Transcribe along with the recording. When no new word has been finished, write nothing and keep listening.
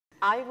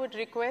I would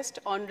request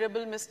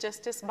Honorable Ms.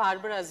 Justice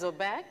Barbara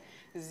Zobak,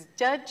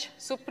 Judge,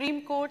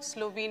 Supreme Court,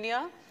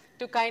 Slovenia,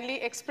 to kindly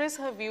express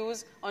her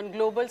views on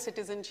global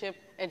citizenship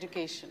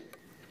education.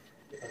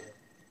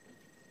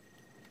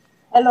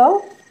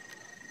 Hello?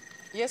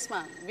 Yes,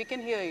 ma'am, we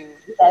can hear you.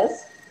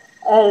 Yes.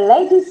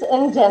 Ladies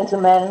and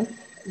gentlemen,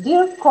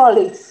 dear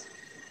colleagues,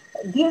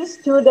 dear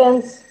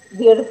students,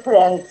 dear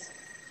friends,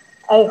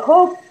 I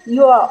hope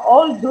you are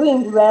all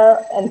doing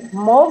well and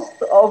most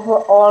of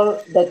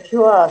all that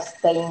you are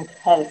staying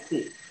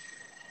healthy.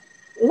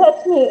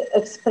 Let me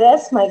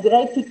express my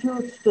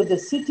gratitude to the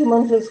City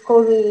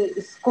Montessori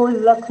School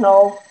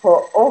Lucknow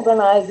for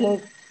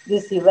organizing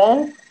this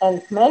event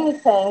and many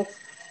thanks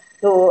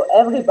to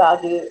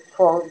everybody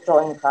for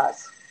joining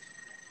us.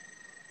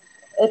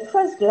 At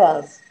first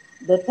glance,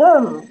 the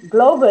term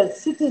global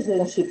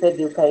citizenship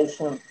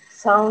education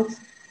sounds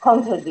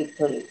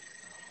contradictory.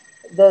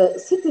 The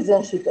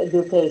citizenship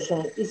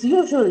education is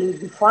usually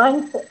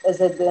defined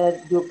as an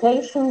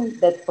education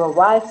that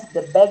provides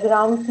the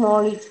background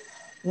knowledge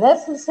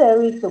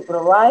necessary to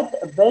provide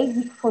a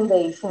basic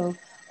foundation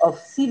of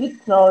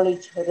civic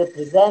knowledge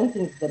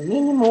representing the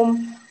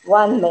minimum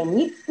one may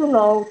need to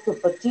know to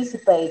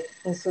participate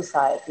in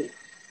society.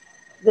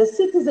 The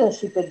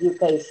citizenship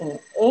education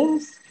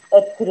aims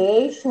at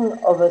creation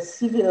of a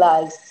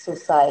civilized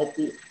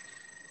society.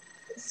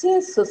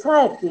 Since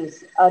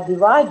societies are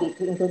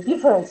divided into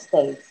different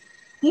states,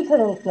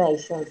 different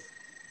nations,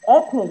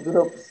 ethnic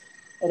groups,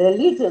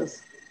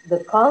 religions,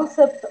 the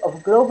concept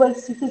of global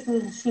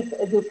citizenship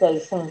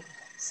education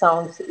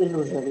sounds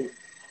illusory.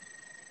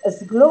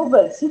 As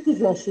global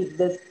citizenship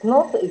does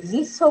not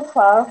exist so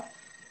far,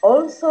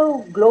 also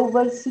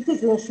global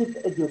citizenship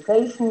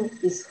education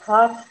is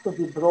hard to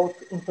be brought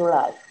into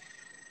life.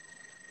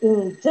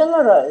 In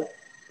general,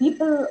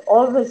 people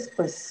always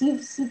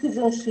perceive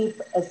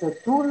citizenship as a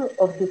tool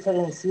of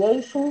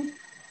differentiation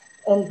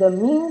and the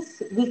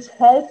means which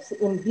helps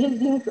in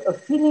building a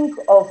feeling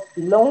of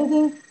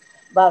belonging,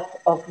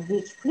 but of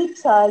which flip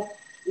side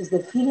is the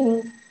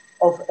feeling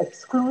of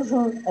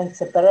exclusion and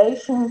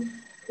separation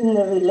in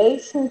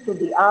relation to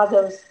the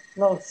others,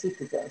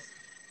 non-citizens.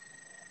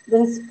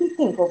 When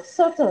speaking of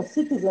certain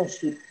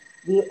citizenship,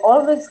 we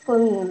always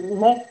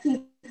connect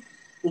it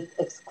with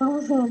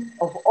exclusion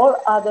of all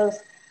others,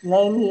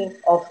 namely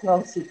of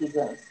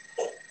non-citizens.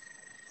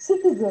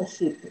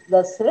 Citizenship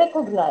thus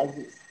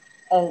recognizes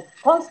and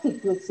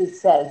constitutes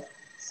itself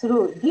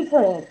through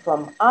differing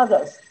from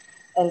others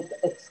and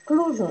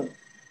exclusion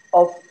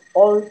of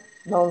all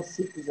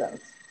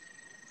non-citizens.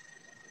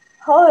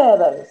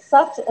 However,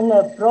 such an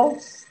approach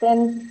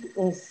stands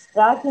in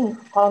striking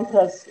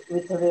contrast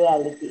with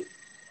reality.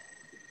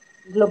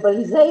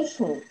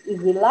 Globalization, if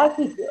we like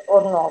it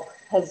or not,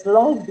 has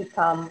long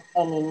become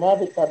an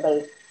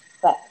inevitable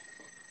fact.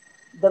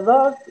 The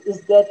world is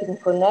getting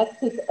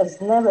connected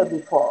as never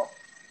before.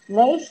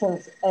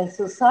 Nations and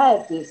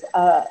societies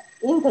are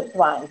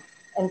intertwined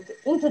and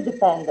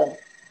interdependent,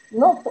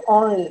 not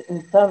only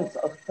in terms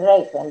of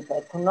trade and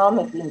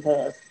economic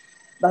interests,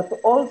 but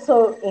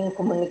also in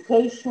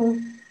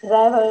communication,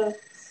 travel,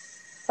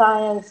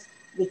 science,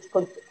 which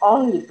could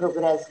only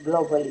progress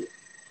globally.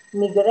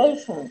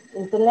 Migration,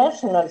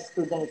 international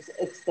students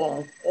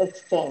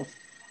exchange,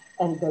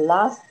 and the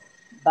last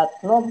but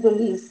not the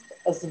least,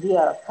 as we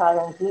are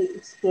currently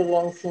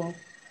experiencing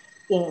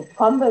in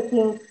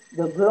combating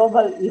the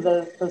global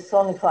evil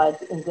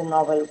personified in the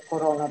novel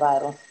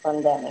coronavirus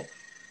pandemic.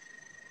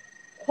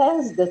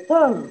 Hence, the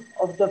term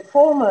of the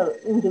former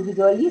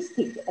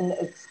individualistic and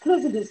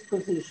exclusivist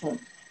position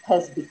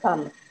has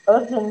become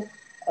urgent,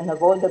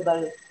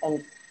 unavoidable,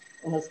 and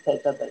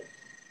inescapable.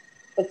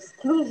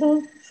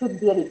 Exclusion should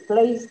be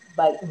replaced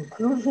by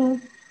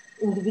inclusion.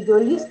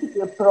 Individualistic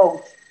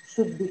approach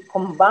should be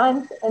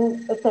combined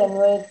and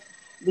attenuated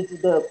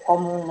with the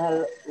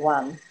communal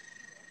one.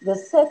 The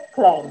said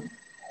claim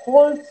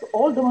holds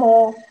all the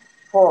more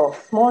for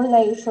small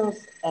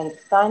nations and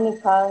tiny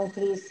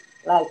countries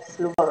like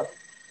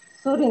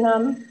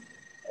Suriname,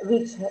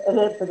 which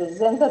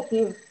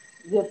representative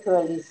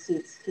virtually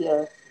sits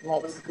here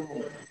next to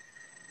me.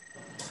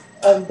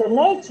 The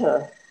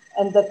nature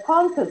and the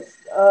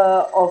context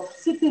of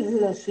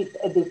citizenship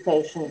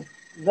education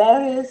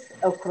varies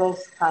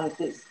across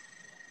countries.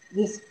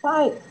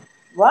 Despite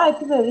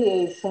wide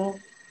variation,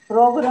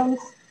 programs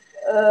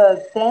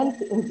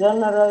tend in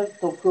general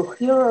to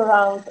cohere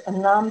around a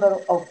number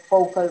of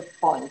focal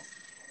points.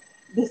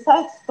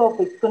 Besides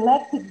topics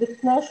connected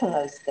with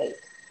national state,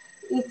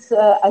 its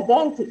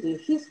identity,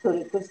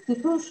 history,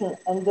 constitution,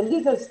 and the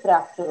legal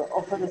structure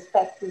of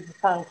respective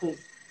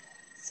countries,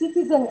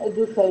 citizen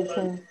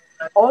education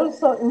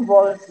also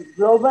involves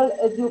global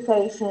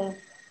education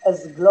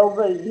as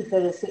global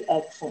literacy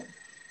action.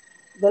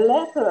 The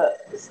latter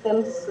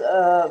stems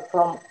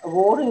from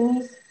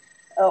awareness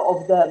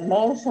of the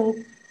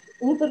mentioned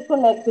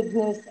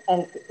interconnectedness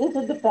and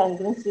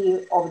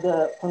interdependency of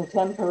the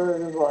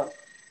contemporary world.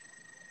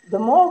 The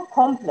more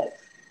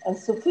complex and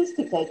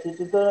sophisticated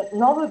the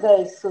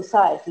novel-based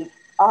societies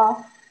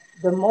are,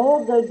 the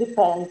more they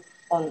depend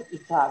on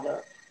each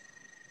other.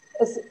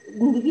 As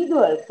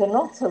individuals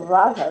cannot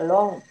survive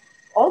alone,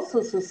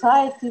 also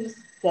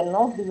societies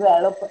cannot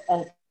develop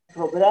and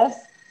progress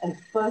and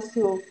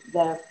pursue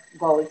their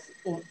goals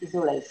in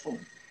isolation.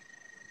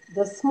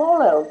 The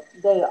smaller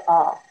they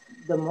are,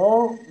 the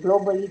more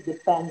globally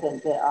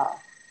dependent they are.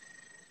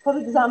 For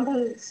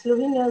example,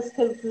 Slovenians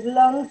have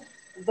learned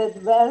that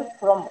well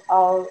from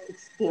our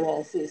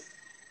experiences.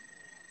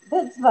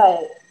 That's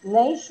why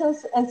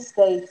nations and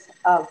states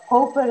are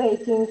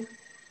cooperating,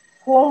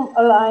 form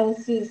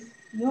alliances,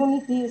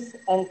 unities,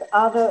 and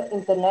other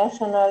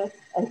international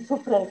and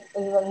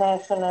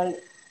supranational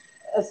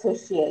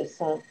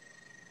associations.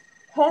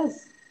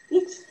 Hence,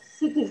 each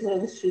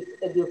citizenship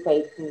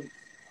education,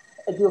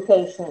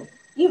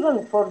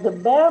 even for the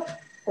bare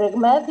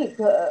pragmatic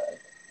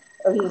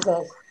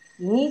reasons,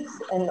 needs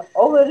an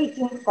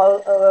overarching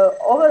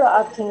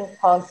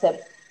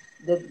concept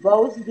that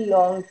goes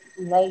beyond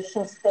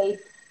nation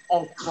state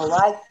and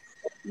provides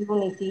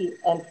unity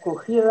and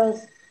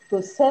coherence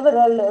to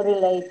several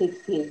related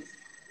fields,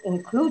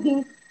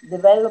 including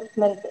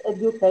development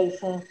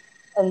education,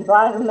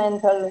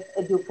 environmental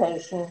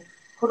education,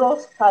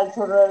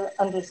 cross-cultural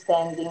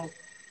understanding,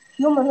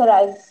 human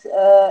rights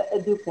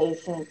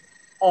education,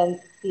 and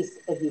peace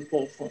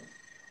education.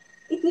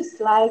 It is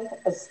like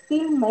a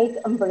steel-made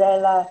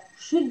umbrella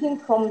shielding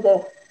from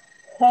the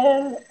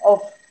hell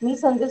of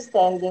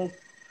misunderstanding,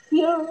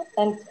 fear,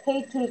 and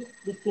hatred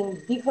between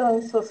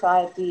different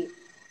societies,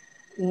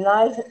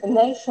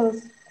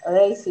 nations,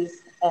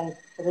 races, and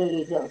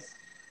religions.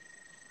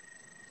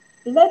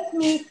 Let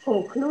me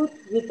conclude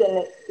with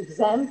an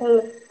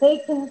example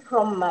taken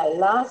from my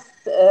last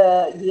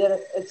year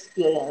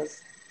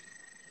experience.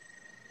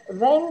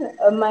 When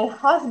my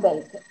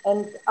husband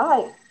and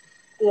I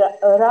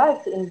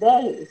arrived in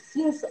Delhi,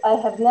 since I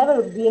have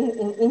never been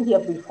in India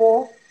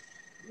before,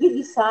 we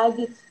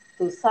decided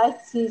to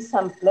sightsee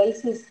some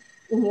places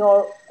in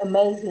your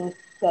amazing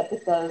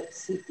capital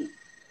city.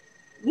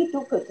 We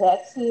took a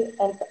taxi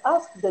and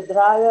asked the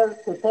driver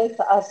to take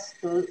us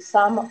to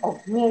some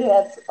of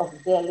myriads of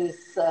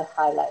Delhi's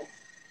highlights.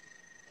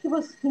 He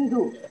was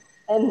Hindu,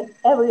 an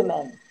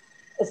everyman,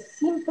 a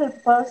simple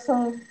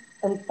person,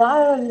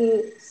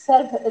 entirely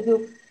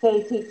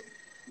self-educated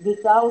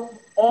without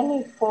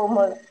any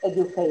formal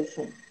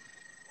education,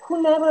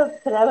 who never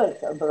traveled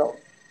abroad.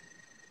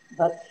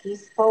 But he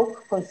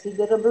spoke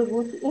considerable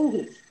good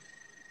English.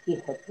 He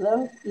had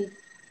learned it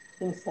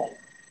himself.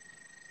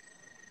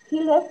 He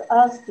led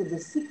us to the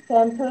Sikh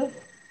temple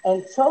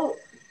and showed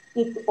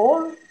it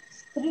all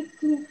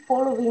strictly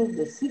following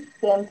the Sikh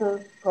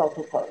temple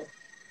protocol.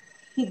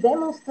 He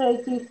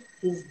demonstrated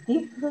his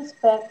deep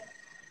respect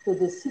to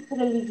the Sikh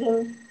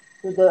religion,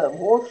 to the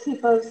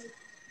worshippers.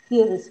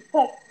 He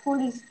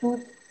respectfully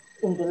stood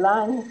in the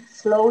line,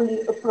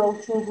 slowly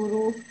approaching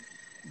Guru,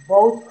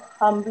 bowed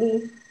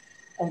humbly,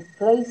 and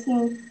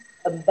placing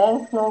a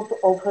banknote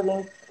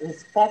offering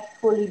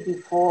respectfully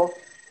before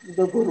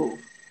the Guru.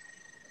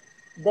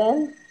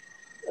 Then,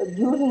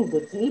 during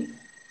the trip,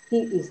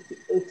 he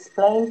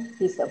explained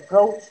his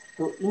approach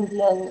to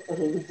Indian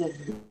religious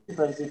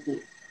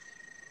diversity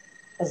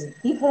as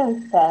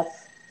different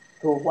paths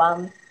to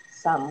one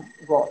some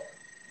God.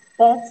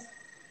 Paths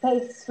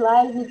paved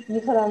slightly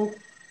different,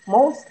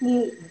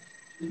 mostly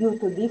due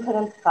to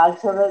different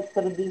cultural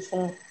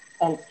tradition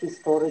and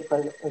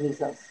historical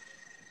reasons,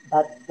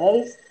 but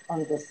based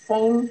on the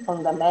same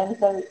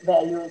fundamental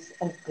values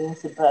and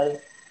principles,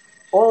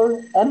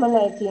 all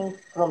emanating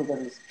from the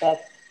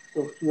respect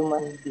to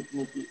human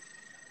dignity.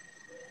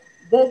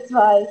 That's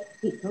why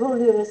he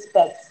truly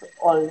respects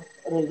all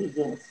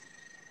religions.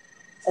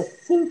 A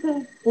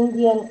simple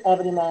Indian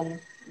everyman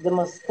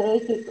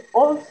demonstrated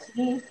all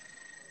three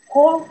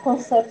core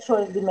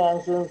conceptual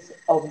dimensions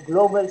of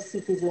global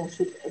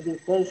citizenship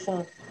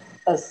education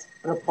as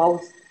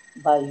proposed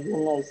by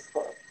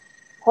UNESCO: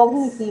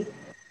 cognitive,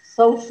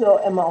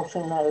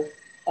 socio-emotional,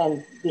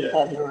 and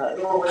behavioral.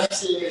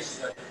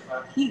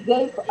 He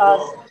gave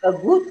us a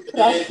good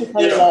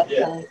practical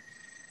lesson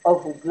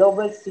of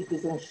global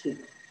citizenship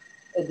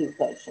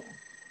education.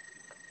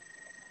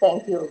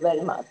 Thank you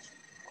very much.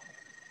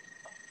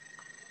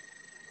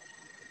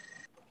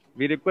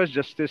 We request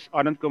Justice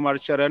Anand Kumar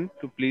Charan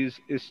to please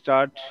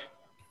start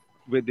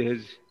with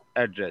his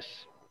address.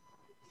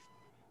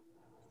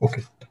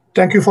 Okay.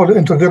 Thank you for the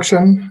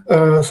introduction,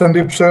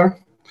 Sandeep sir.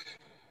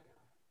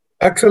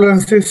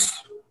 Excellencies,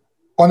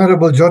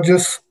 honorable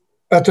judges,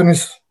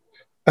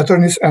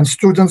 attorneys, and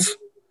students,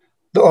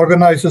 the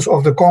organizers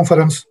of the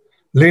conference,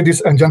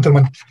 ladies and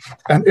gentlemen,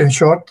 and in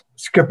short,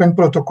 skipping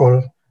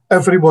protocol,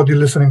 everybody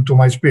listening to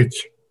my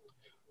speech.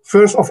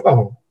 First of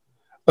all,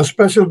 a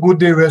special good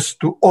day wish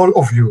to all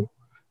of you.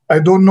 I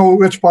don't know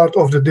which part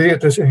of the day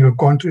it is in your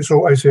country,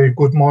 so I say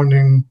good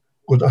morning,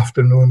 good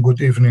afternoon,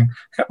 good evening,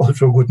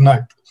 also good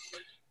night.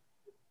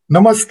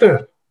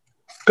 Namaste,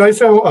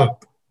 kaise ho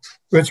aap?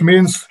 Which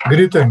means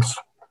greetings.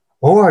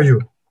 How are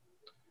you?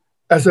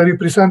 As a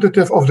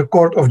representative of the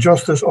Court of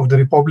Justice of the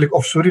Republic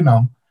of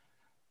Suriname,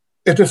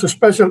 it is a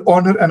special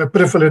honor and a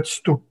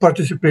privilege to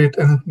participate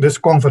in this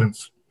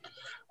conference.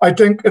 I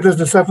think it is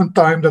the seventh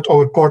time that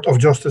our Court of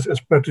Justice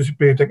is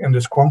participating in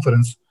this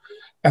conference,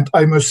 and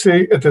I must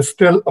say it is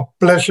still a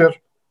pleasure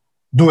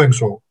doing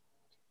so.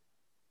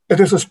 It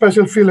is a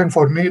special feeling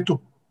for me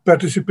to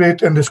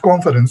participate in this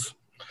conference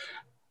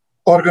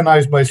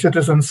organized by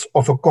citizens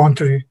of a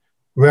country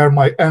where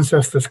my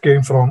ancestors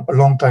came from a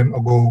long time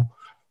ago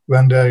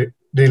when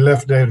they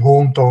left their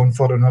hometown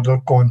for another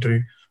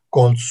country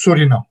called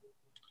Suriname.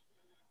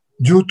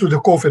 Due to the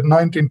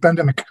COVID-19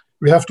 pandemic,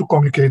 we have to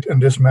communicate in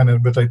this manner,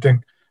 but I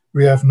think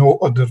we have no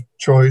other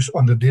choice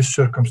under these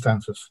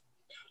circumstances.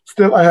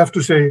 Still, I have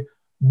to say,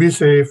 be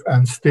safe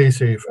and stay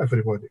safe,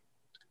 everybody.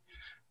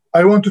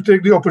 I want to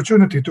take the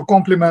opportunity to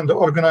compliment the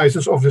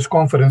organizers of this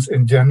conference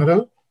in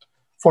general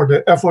for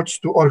their efforts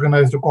to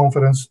organize the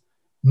conference,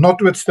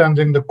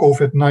 notwithstanding the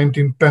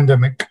COVID-19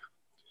 pandemic.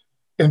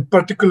 In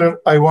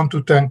particular, I want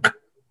to thank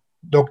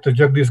Dr.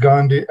 Jagdish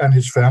Gandhi and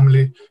his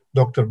family,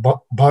 Dr.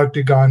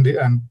 Bharti Gandhi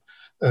and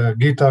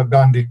Geeta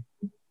Gandhi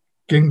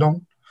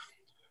Kingdom,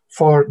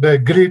 for their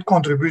great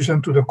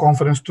contribution to the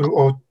conference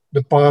throughout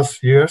the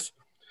past years,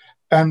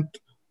 and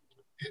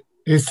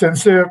his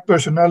sincere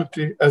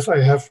personality as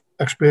I have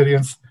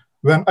experienced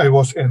when I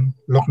was in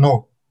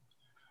Lucknow.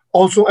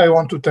 Also, I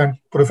want to thank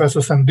Professor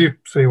Sandeep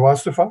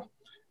Srivastava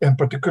in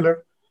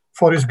particular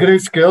for his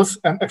great skills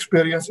and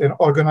experience in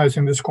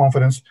organizing this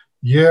conference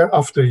year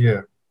after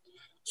year.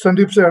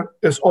 Sandeep sir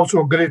is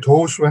also a great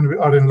host when we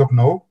are in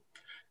Lucknow,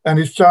 and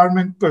his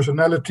charming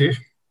personality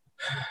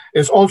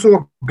is also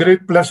a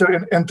great pleasure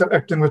in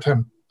interacting with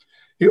him.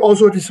 He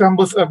also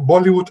resembles a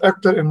Bollywood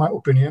actor, in my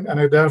opinion, and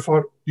I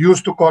therefore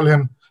used to call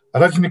him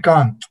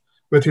Rajnikant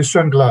with his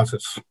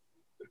sunglasses.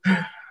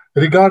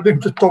 Regarding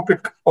the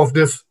topic of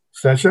this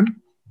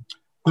session,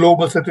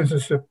 global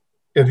citizenship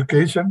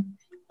education,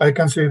 I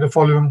can say the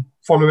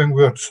following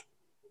words.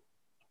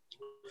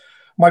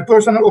 My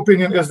personal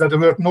opinion is that the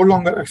world no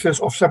longer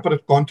exists of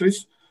separate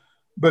countries,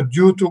 but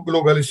due to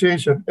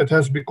globalization, it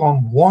has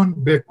become one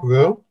big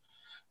world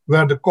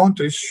where the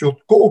countries should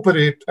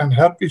cooperate and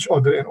help each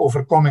other in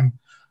overcoming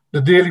the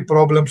daily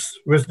problems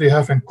which they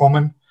have in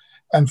common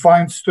and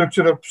find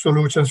structural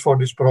solutions for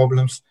these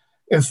problems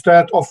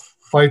instead of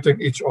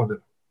fighting each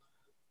other.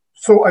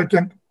 So I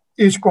think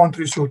each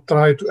country should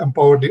try to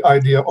empower the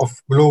idea of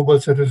global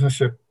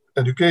citizenship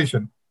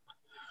education.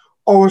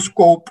 Our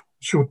scope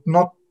should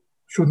no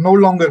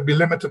longer be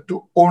limited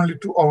to only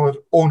to our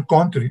own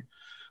country,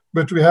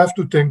 but we have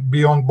to think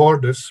beyond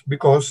borders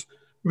because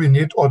we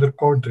need other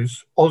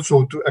countries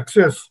also to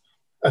exist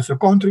as a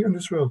country in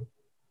this world.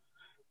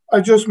 I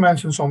just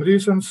mentioned some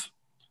reasons: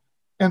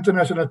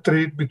 international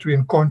trade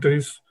between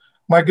countries,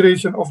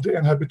 migration of the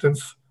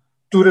inhabitants,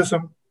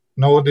 tourism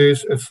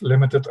nowadays is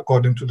limited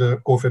according to the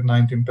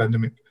COVID-19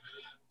 pandemic,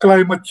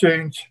 climate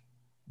change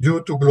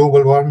due to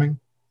global warming.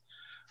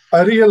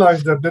 I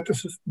realize that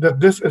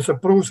this is a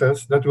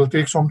process that will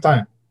take some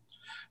time.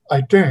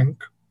 I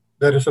think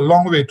there is a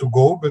long way to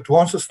go, but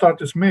once a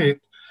start is made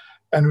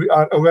and we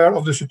are aware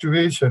of the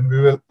situation, we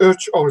will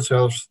urge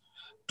ourselves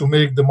to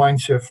make the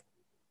mind shift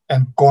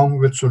and come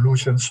with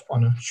solutions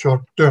on a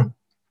short term.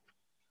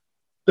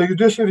 The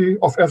judiciary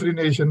of every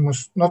nation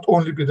must not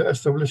only be the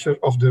establisher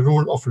of the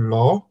rule of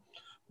law,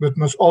 but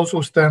must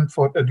also stand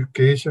for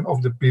education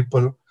of the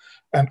people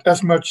and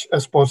as much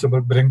as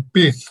possible bring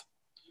peace,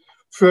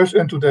 first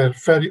into their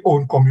very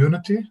own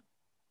community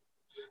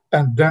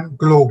and then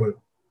global.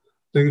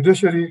 The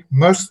judiciary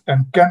must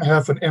and can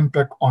have an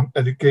impact on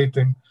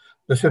educating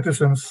the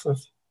citizens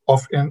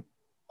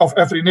of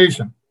every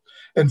nation.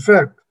 In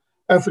fact,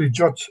 every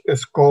judge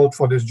is called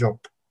for this job.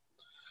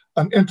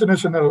 An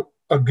international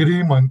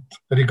agreement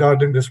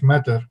regarding this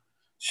matter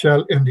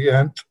shall, in the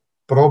end,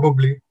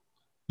 probably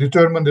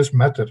determine this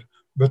matter.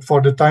 But for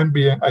the time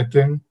being, I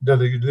think that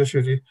the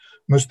judiciary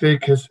must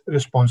take his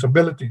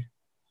responsibility.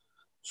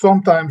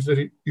 Sometimes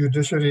the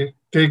judiciary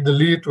take the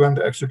lead when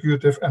the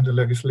executive and the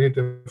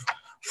legislative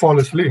fall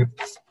asleep,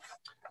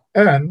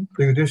 and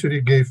the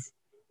judiciary gave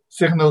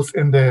signals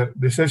in their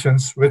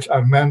decisions which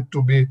are meant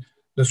to be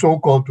the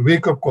so-called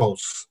wake-up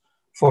calls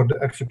for the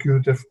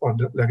executive or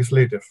the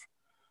legislative.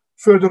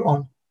 Further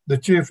on, the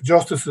chief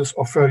justices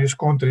of various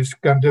countries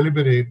can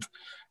deliberate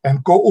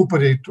and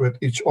cooperate with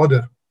each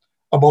other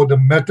about the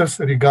matters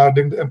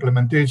regarding the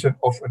implementation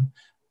of an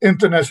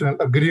international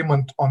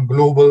agreement on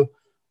global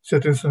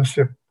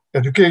citizenship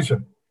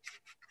education.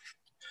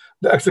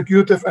 The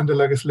executive and the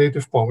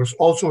legislative powers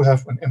also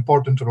have an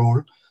important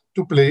role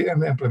to play in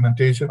the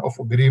implementation of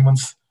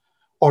agreements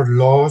or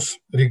laws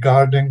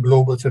regarding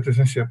global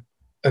citizenship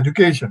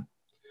education.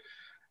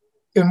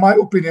 In my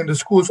opinion, the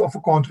schools of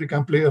a country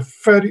can play a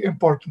very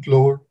important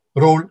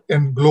role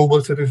in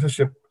global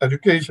citizenship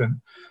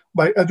education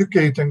by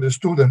educating the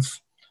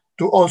students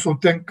to also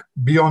think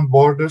beyond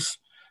borders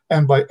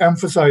and by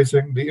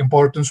emphasizing the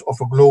importance of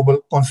a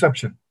global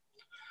conception.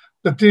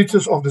 The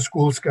teachers of the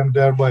schools can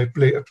thereby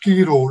play a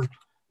key role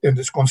in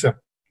this concept.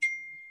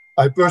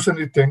 I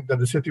personally think that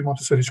the City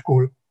Montessori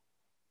School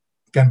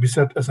can be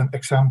set as an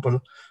example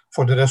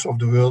for the rest of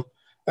the world,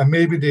 and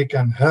maybe they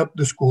can help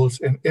the schools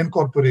in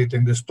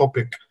incorporating this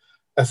topic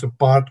as a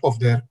part of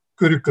their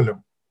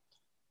curriculum.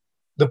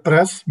 The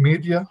press,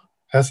 media,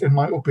 has, in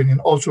my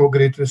opinion, also a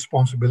great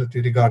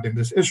responsibility regarding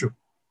this issue.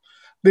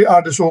 They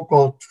are the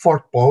so-called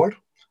fourth power,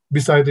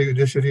 beside the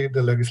judiciary,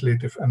 the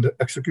legislative, and the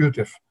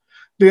executive.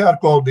 They are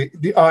called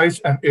the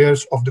eyes and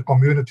ears of the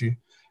community,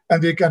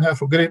 and they can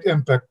have a great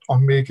impact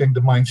on making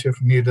the mind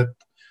shift needed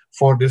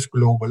for this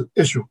global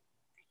issue.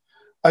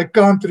 I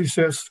can't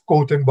resist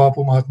quoting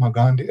Bapu Mahatma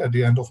Gandhi at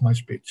the end of my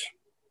speech.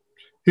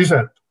 He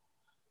said,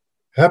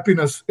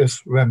 happiness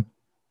is when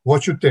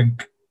what you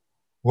think,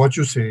 what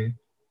you say,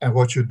 and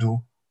what you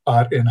do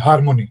are in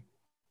harmony.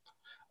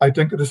 I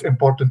think it is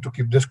important to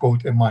keep this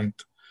quote in mind.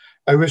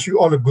 I wish you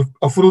all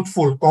a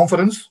fruitful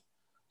conference.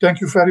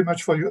 Thank you very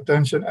much for your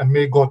attention and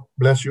may God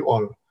bless you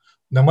all.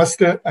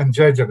 Namaste and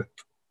Jai Jagat.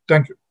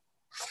 Thank you.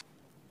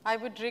 I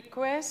would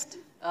request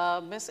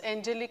Ms.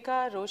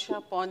 Angelica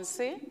Rocha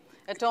Ponce,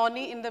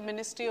 attorney in the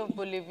Ministry of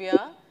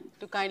Bolivia,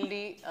 to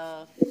kindly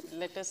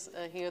let us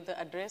hear the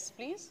address,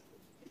 please.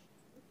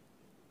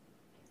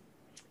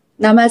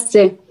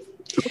 Namaste.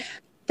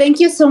 Thank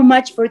you so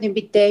much for the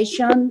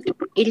invitation.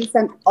 It is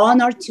an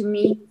honor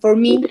for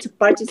me to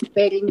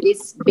participate in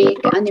this big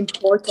and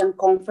important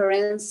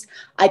conference.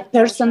 I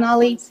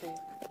personally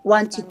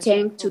want to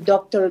thank to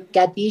Dr.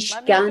 Gadish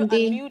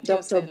Gandhi,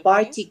 Dr.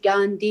 Bharti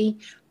Gandhi,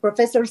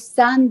 Professor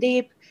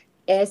Sandeep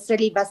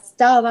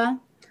Srivastava,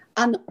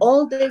 and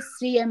all the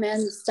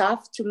CMN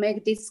staff to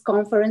make this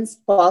conference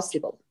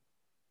possible.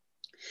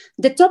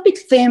 The topic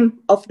theme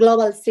of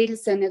global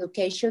citizen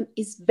education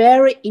is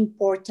very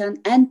important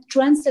and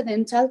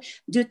transcendental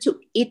due to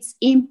its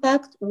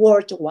impact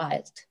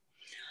worldwide.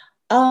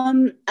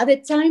 At a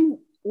time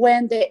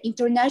when the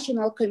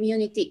international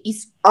community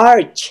is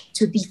urged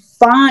to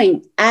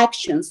define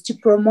actions to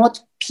promote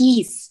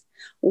peace,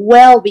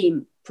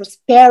 well-being,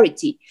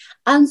 prosperity,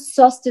 and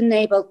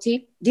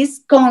sustainability,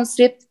 this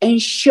concept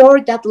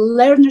ensures that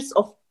learners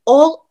of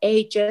all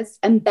ages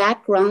and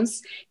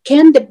backgrounds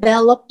can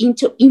develop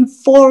into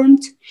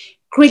informed,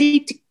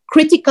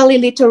 critically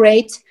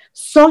literate,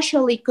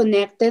 socially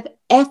connected,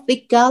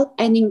 ethical,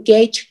 and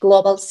engaged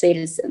global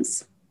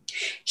citizens.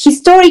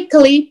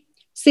 Historically,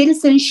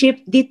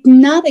 citizenship did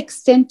not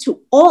extend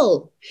to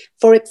all.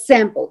 For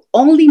example,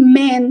 only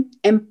men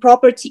and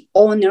property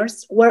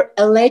owners were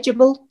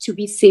eligible to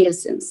be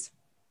citizens.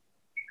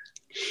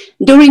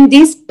 During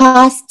this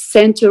past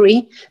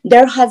century,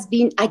 there has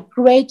been a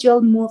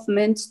gradual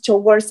movement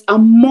towards a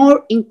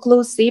more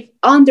inclusive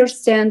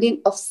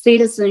understanding of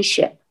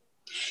citizenship,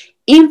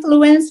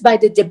 influenced by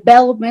the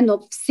development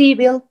of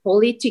civil,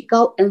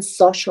 political, and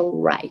social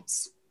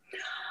rights.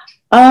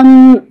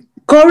 Current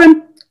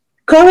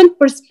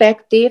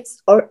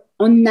perspectives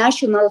on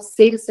national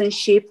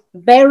citizenship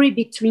vary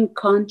between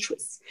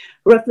countries,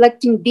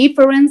 reflecting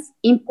difference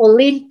in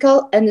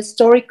political and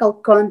historical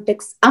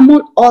context,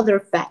 among other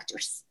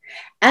factors.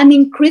 An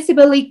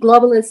increasingly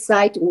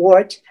globalized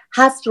world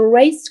has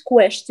raised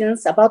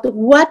questions about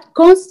what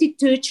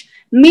constitutes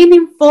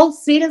meaningful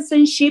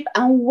citizenship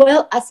and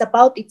well as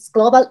about its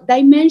global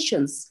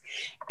dimensions.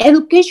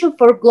 Education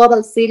for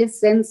global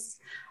citizenships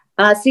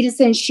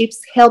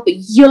help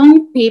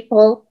young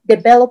people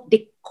develop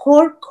the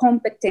core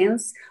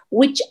competence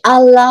which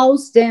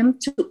allows them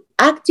to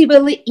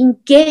actively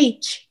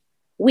engage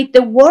with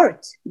the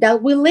world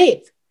that we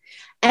live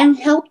and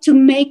help to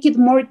make it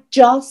more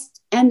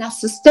just and a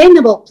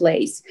sustainable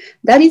place.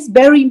 That is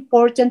very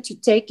important to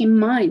take in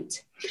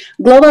mind.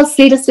 Global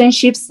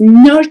citizenship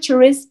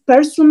nurtures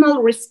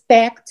personal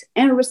respect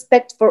and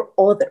respect for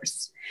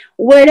others,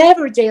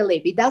 wherever they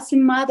live. It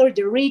doesn't matter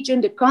the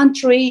region, the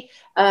country,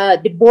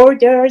 the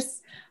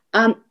borders.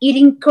 It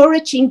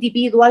encourages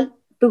individuals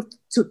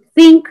to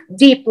think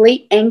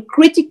deeply and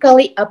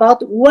critically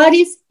about what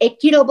is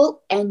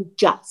equitable and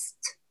just,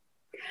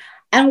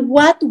 and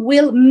what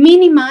will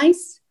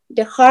minimize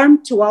the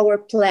harm to our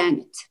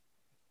planet.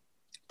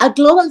 A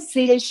global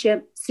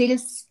citizen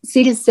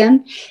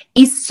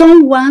is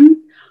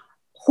someone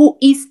who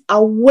is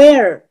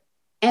aware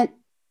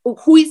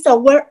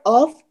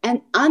of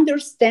and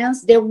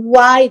understands the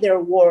wider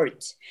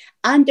world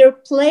and their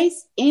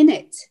place in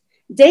it.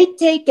 They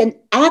take an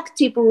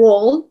active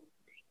role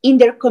in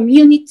their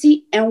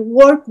community and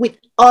work with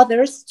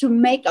others to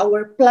make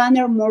our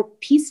planet more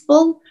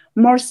peaceful,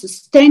 more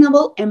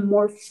sustainable, and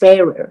more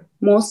fairer.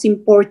 Most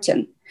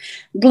important,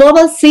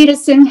 global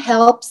citizenship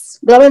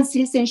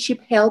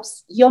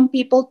helps young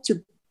people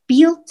to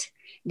build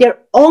their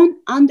own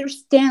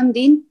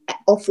understanding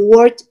of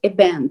world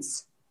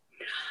events.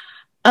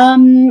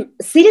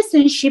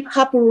 Citizenship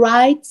have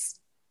rights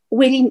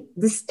within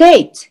the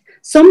state,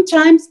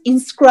 sometimes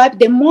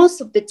inscribed,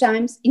 most of the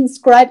times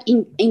inscribed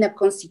in a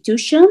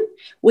constitution,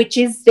 which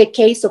is the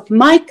case of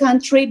my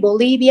country,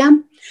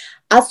 Bolivia,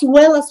 as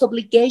well as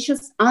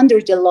obligations under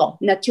the law,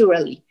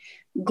 naturally.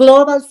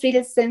 Global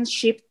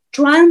citizenship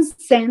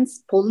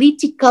transcends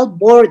political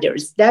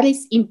borders. That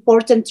is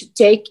important to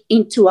take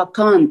into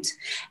account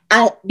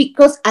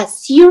because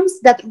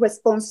assumes that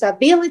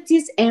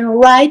responsibilities and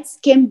rights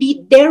can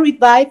be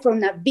derived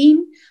from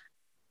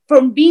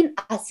being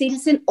a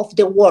citizen of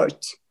the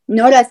world,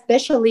 not a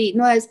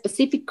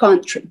specific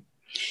country.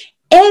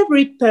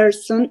 Every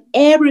person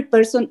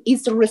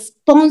is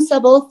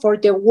responsible for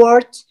the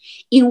world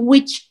in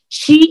which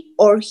she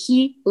or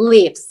he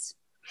lives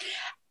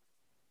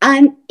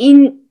and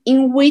in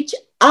which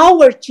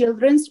our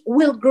children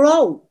will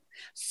grow.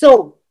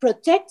 So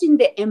protecting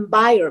the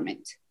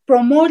environment,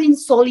 promoting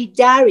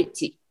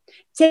solidarity,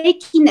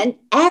 taking an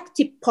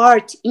active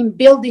part in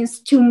building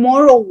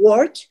tomorrow's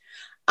world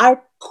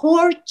are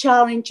core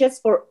challenges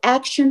for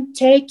action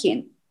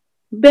taking.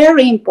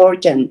 Very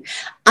important.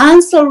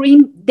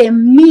 Answering the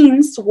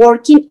means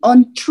working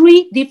on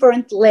 3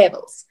 different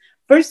levels.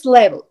 First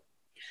level,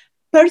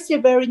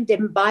 persevering the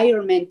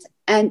environment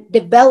and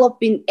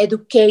developing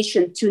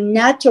education to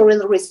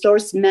natural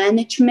resource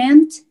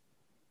management,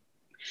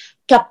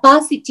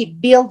 capacity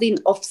building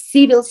of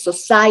civil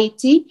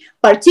society,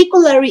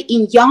 particularly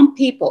in young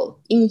people,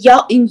 in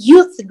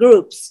youth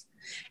groups,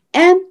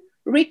 and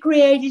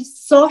recreating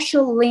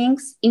social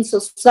links in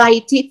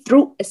society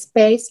through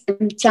space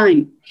and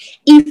time.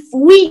 If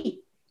we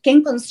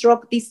can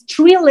construct these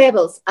 3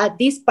 levels at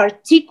this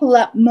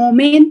particular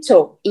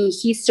momento in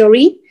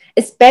history,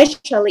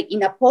 especially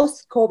in a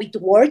post-COVID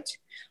world,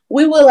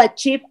 we will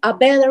achieve a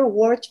better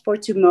world for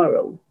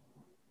tomorrow.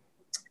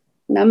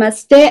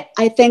 Namaste.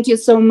 I thank you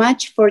so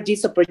much for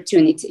this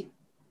opportunity.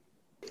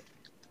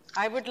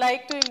 I would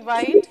like to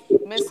invite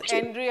Ms.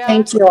 Andrea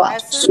Thank you all.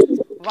 Asson,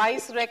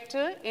 Vice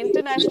Rector,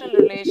 International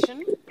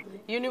Relations,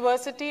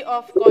 University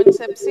of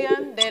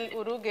Concepción del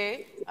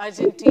Uruguay,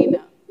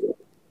 Argentina.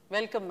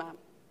 Welcome, ma'am.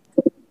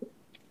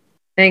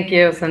 Thank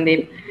you,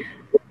 Sandeep.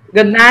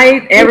 Good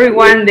night,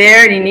 everyone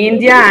there in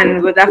India,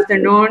 and good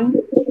afternoon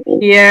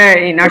here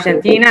in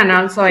Argentina and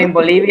also in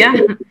Bolivia.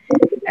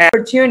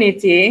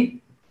 Opportunity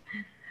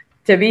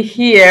to be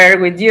here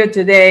with you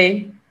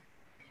today,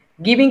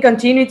 giving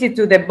continuity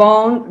to the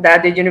bond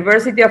that the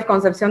University of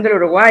Concepción del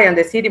Uruguay and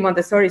the City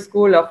Montessori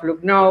School of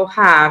Lucknow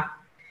have,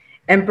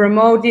 and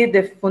promoted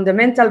the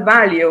fundamental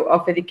value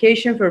of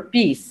education for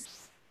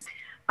peace.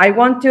 I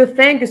want to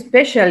thank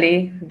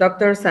especially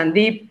Dr.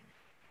 Sandeep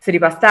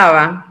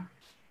Srivastava,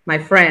 my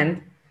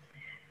friend,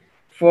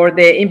 for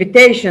the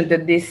invitation to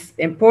this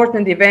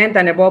important event,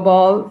 and above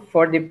all,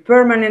 for the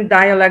permanent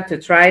dialogue to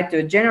try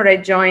to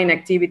generate joint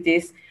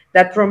activities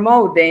that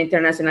promote the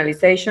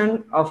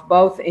internationalization of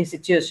both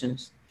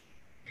institutions.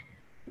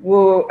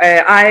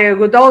 I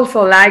would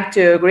also like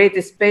to greet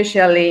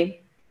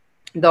especially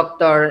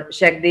Dr.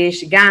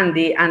 Jagdish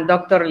Gandhi and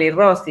Dr. Lee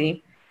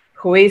Rossi,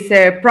 who is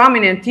a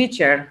prominent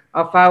teacher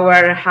of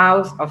our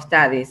House of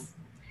Studies.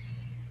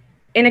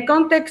 In a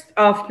context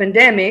of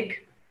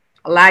pandemic,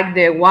 like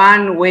the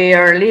one we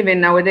are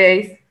living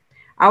nowadays,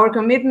 our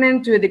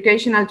commitment to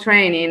educational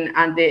training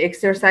and the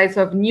exercise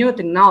of new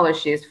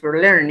technologies for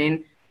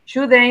learning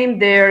should aim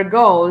their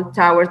goal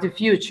towards the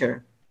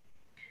future.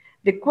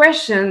 The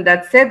questions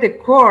that set the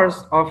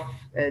course of,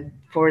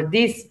 for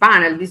this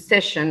panel, this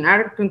session,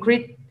 are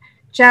concrete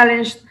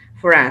challenges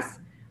for us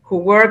who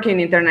work in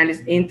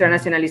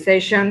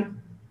internationalization.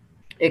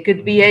 It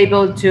could be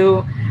able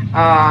to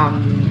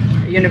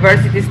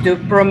universities to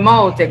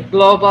promote a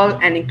global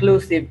and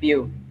inclusive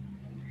view.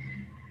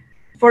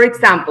 For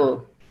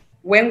example,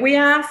 when we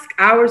ask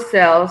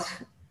ourselves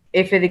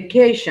if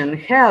education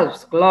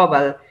helps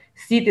global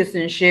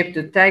citizenship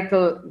to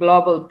tackle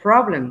global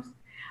problems,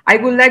 I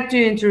would like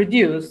to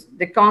introduce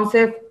the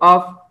concept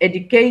of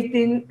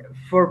educating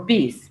for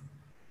peace.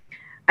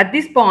 At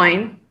this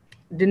point,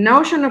 the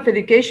notion of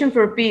education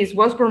for peace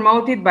was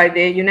promoted by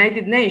the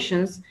United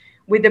Nations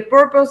with the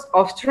purpose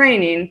of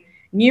training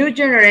new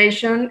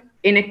generation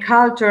in a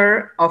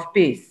culture of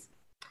peace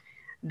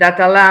that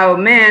allow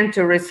men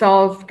to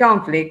resolve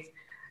conflict,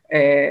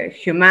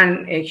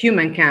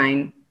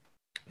 humankind,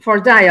 for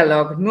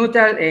dialogue,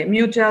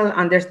 mutual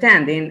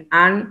understanding,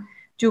 and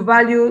to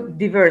value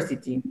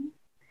diversity.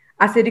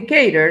 As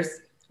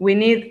educators, we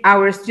need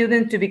our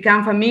students to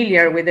become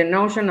familiar with the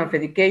notion of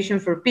education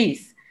for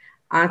peace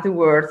and to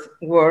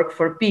work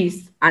for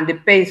peace and the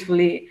peaceful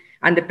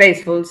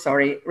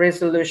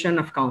resolution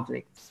of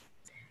conflicts.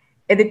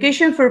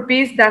 Education for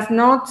peace does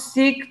not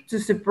seek to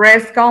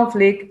suppress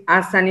conflict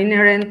as an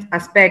inherent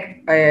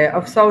aspect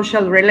of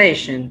social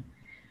relation,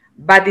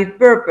 but its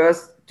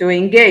purpose to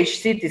engage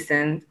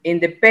citizens in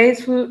the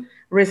peaceful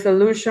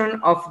resolution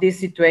of this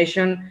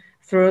situation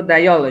through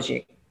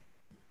dialogue.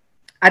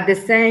 At the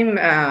same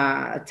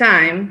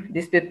time,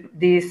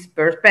 this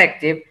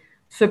perspective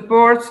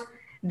supports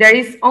there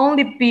is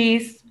only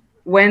peace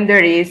when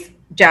there is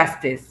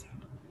justice.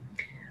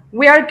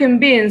 We are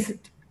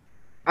convinced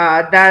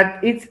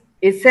that it's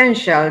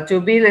essential to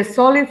build a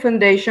solid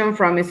foundation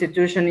from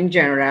institutions in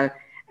general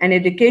and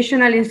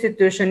educational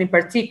institutions in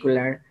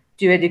particular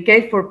to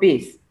educate for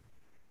peace.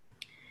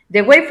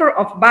 The wave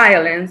of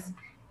violence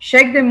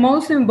shake the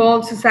most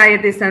involved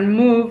societies and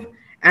move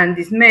and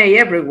dismay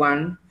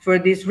everyone. For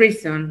this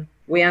reason,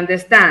 we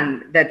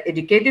understand that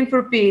educating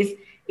for peace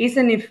is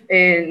an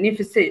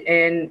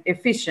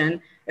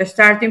efficient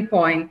starting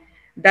point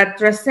that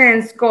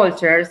transcends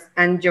cultures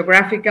and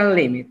geographical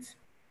limits.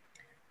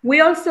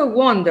 We also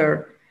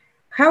wonder,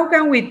 how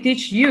can we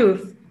teach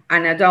youth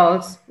and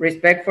adults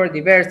respect for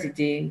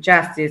diversity,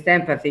 justice,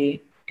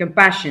 empathy,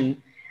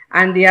 compassion,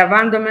 and the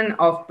abandonment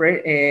of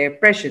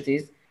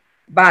prejudice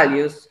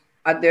values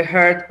at the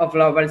heart of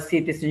global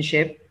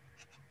citizenship?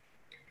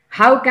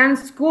 How can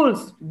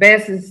schools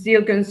best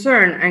instill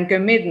concern and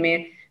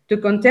commitment to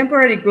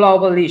contemporary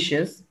global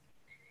issues?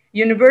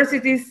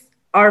 Universities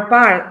are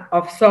part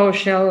of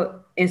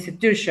social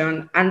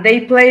institutions and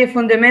they play a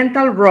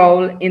fundamental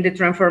role in the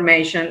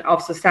transformation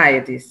of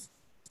societies.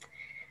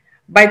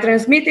 By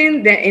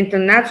transmitting the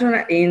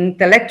international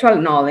intellectual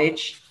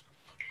knowledge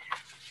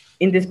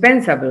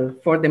indispensable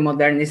for the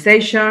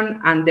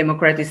modernization and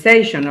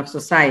democratization of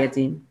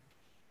society,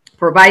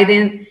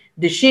 providing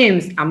the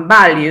schemes and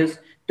values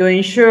to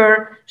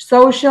ensure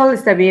social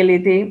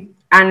stability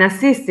and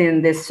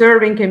assisting the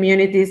serving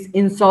communities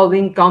in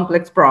solving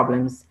complex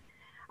problems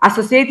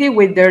associated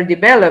with their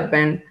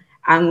development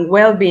and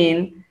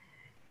well-being,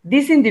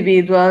 these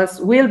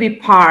individuals will be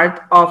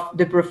part of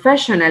the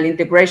professional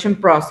integration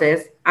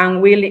process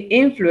and will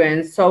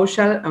influence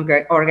social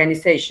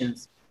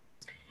organizations.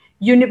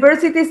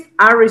 Universities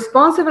are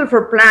responsible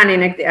for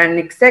planning and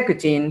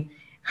executing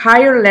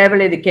higher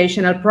level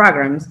educational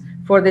programs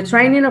for the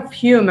training of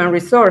human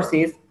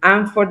resources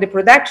and for the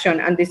production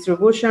and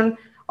distribution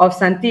of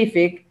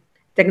scientific,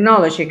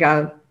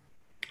 technological,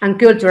 and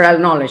cultural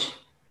knowledge,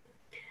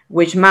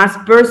 which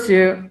must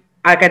pursue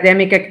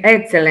academic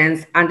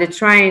excellence and the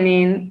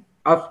training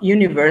of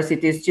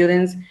university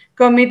students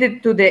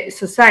committed to the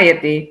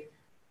society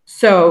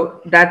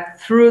so that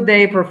through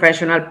their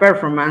professional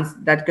performance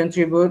that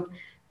contribute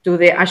to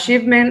the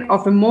achievement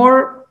of a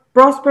more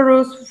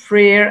prosperous,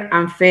 freer,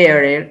 and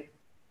fairer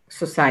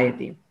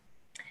society.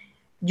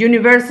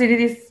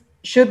 Universities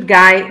should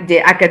guide the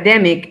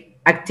academic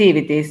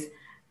activities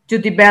to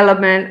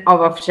development of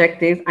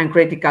objective and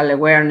critical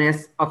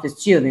awareness of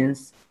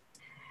students,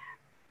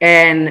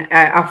 and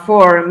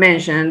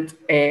aforementioned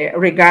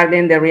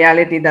regarding the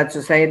reality that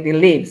society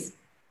lives.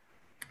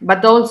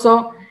 But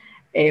also,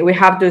 we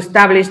have to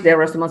establish the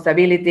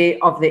responsibility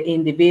of the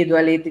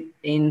individuality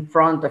in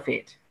front of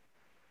it.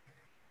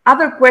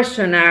 Other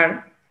questions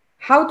are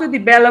how to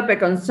develop a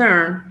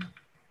concern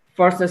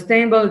for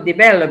sustainable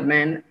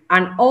development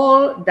and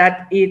all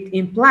that it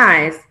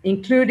implies,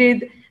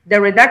 including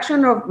the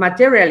reduction of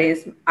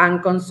materialism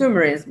and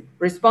consumerism,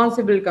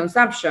 responsible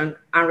consumption,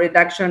 and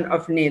reduction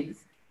of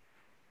needs.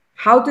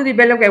 How to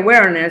develop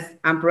awareness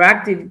and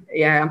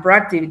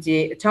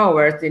proactivity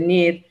towards the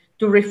need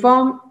to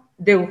reform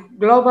the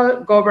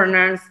global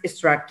governance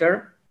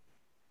structure.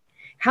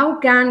 How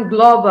can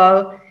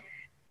global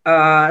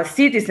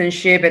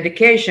citizenship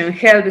education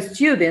help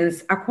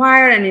students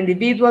acquire an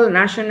individual,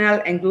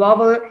 national, and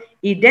global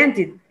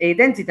identity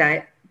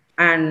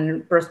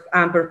and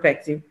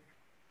perspective?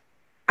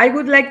 I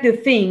would like to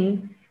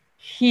think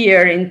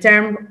here in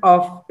terms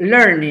of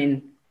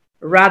learning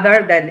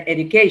rather than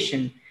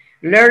education.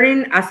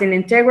 Learning as an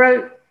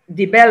integral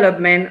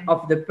development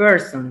of the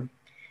person.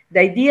 The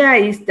idea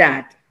is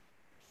that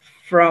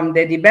from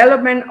the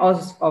development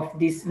of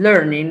this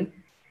learning,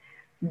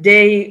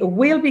 they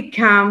will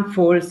become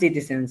full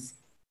citizens.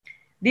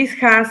 This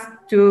has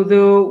to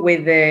do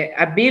with the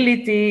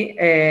ability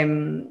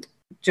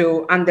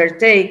to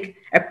undertake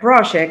a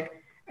project,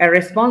 a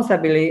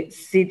responsible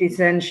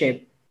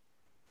citizenship.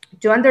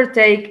 To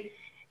undertake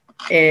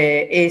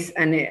is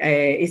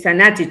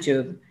an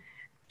attitude.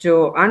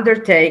 To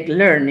undertake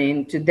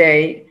learning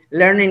today,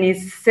 learning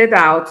is set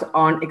out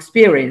on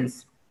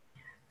experience,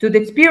 to the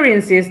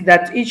experiences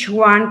that each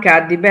one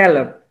can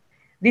develop.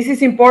 This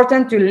is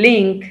important to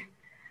link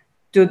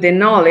to the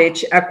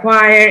knowledge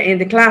acquired in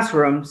the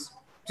classrooms,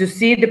 to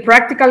see the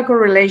practical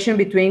correlation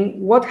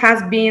between what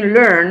has been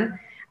learned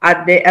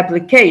and the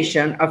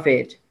application of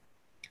it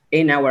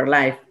in our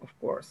life, of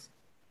course.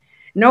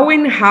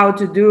 Knowing how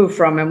to do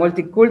from a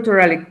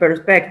multicultural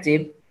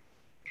perspective,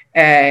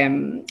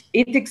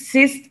 it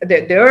exists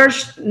the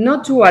urge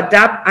not to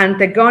adopt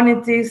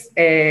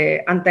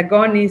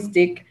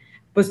antagonistic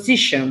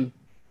position,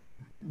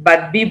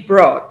 but be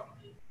broad.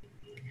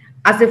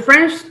 As the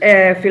French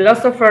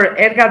philosopher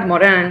Edgar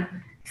Morin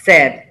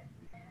said,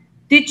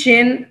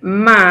 teaching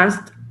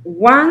must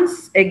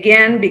once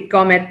again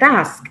become a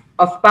task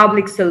of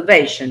public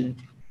salvation,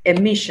 a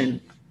mission.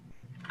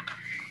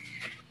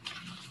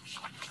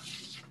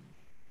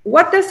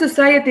 What does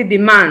society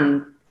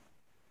demand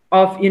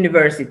of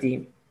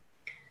university?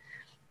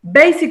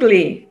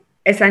 Basically,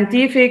 a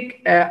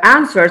scientific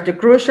answer to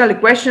crucial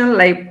questions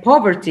like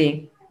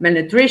poverty,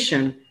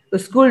 malnutrition,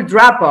 school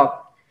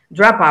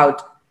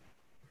dropout.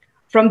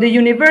 From the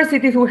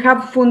universities, we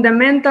have a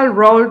fundamental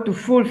role to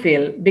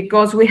fulfill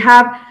because we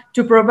have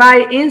to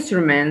provide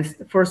instruments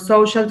for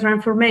social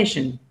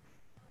transformation.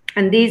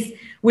 And this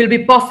will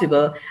be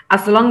possible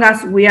as long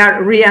as we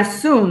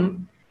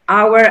reassume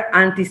our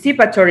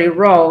anticipatory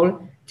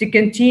role to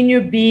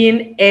continue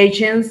being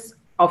agents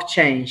of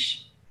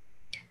change.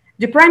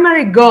 The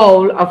primary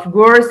goal of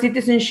world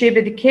citizenship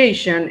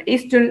education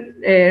is to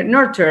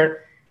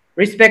nurture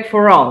respect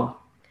for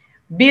all,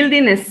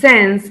 building a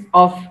sense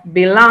of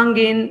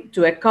belonging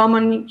to a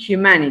common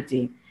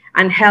humanity,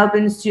 and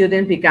helping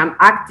students become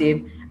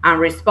active and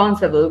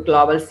responsible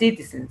global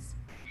citizens.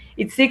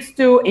 It seeks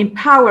to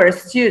empower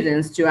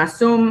students to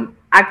assume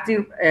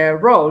active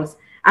roles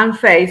and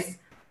face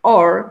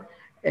or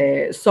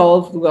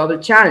solve global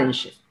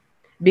challenges,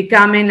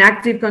 becoming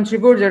active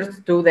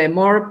contributors to the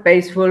more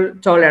peaceful,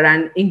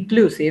 tolerant,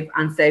 inclusive,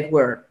 and safe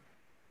world.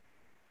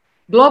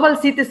 Global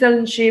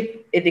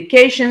citizenship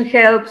education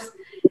helps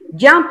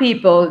young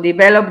people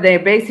develop their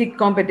basic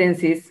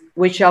competencies,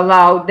 which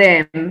allow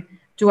them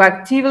to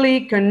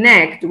actively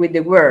connect with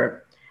the world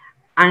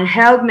and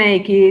help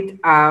make it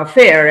a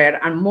fairer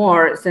and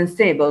more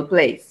sustainable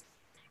place.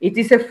 It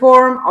is a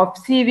form of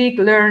civic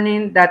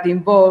learning that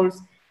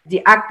involves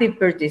the active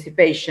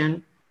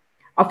participation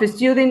of a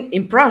student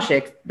in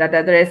projects that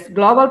address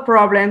global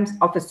problems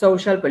of a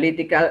social,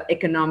 political,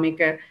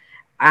 economic,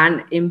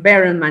 and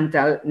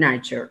environmental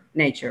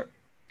nature.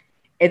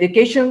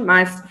 Education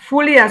must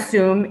fully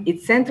assume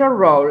its central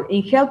role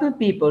in helping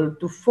people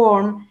to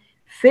form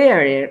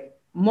fairer,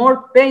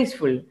 more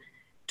peaceful,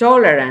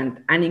 tolerant,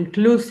 and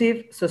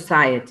inclusive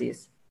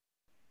societies.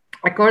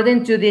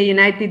 According to the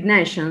United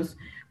Nations,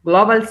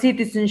 global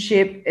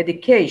citizenship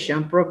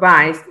education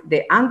provides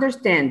the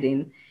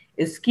understanding,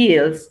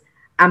 skills,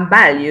 and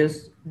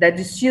values that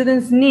the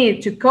students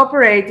need to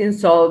cooperate in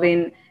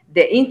solving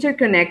the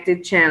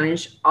interconnected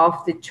challenge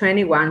of the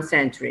 21st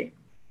century.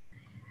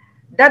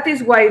 That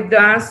is why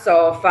those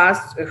of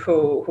us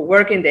who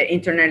work in the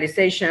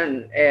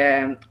internalization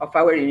of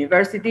our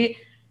university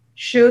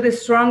should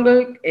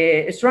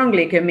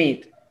strongly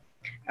commit,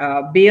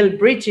 build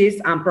bridges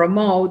and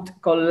promote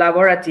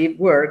collaborative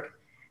work,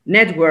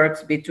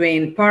 networks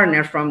between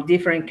partners from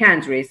different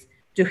countries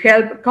to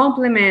help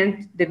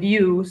complement the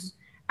views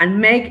and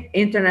make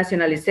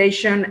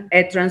internationalization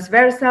a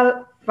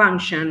transversal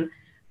function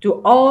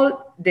to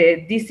all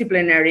the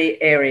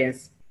disciplinary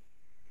areas.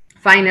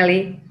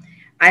 Finally,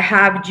 I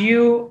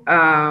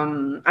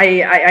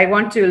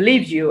want to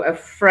leave you a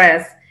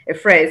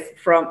phrase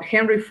from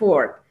Henry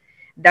Ford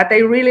that I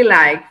really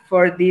like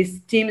for this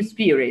team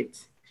spirit.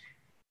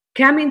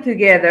 Coming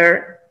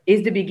together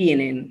is the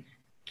beginning.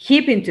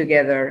 Keeping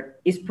together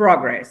is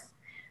progress.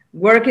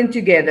 Working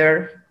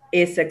together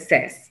is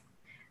success.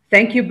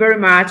 Thank you very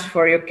much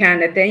for your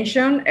kind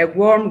attention. A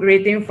warm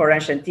greeting for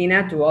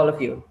Argentina to all of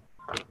you.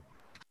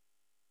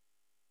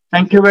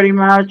 Thank you very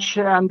much,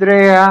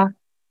 Andrea.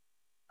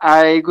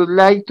 I would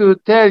like to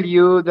tell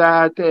you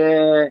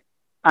that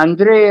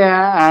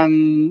Andrea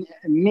and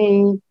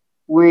me,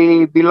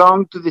 we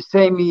belong to the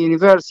same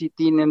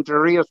university in Entre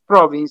Rios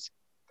province,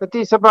 that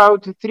is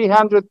about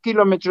 300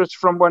 kilometers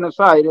from Buenos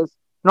Aires,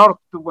 north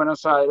to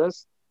Buenos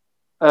Aires.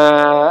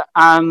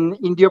 And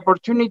in the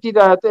opportunity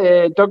that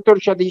Dr.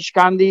 Shadish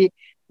Kandi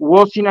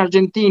was in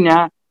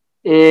Argentina,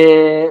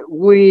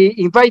 we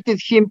invited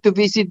him to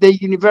visit the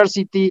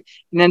university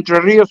in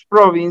Entre Rios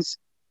province.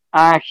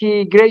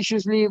 He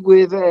graciously,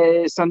 with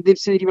Sandeep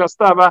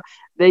Srivastava,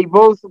 they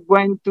both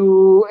went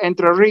to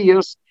Entre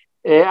Rios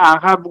and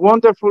have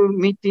wonderful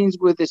meetings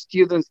with the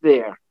students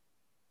there.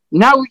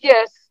 Now,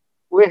 yes,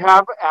 we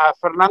have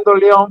Fernando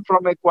Leon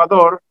from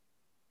Ecuador.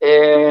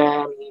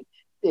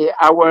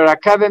 Our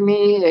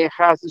academy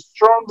has a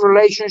strong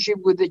relationship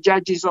with the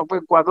judges of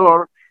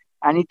Ecuador,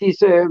 and it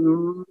is a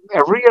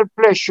real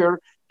pleasure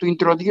to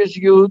introduce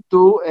you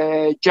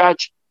to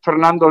Judge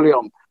Fernando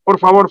Leon. Por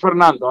favor,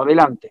 Fernando,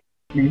 adelante.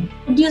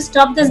 Could you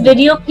stop this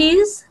video,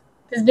 please?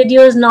 This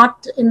video is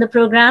not in the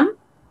program.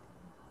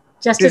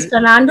 Justice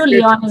Fernando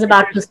Leon is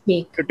about to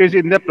speak. It is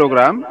in the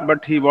program,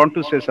 but he wants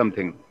to say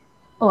something.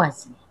 Oh, I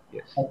see.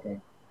 Yes. Okay.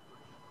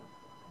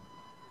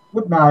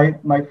 Good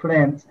night, my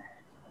friends.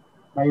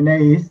 My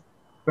name is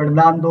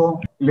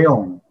Fernando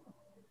Leon.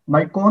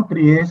 My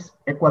country is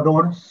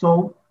Ecuador,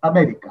 South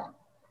America.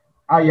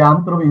 I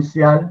am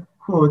provincial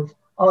judge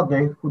of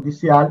the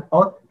Judicial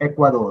of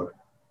Ecuador.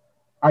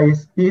 I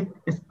speak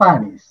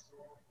Spanish.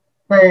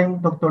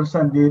 Thank Dr.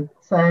 Sandeep,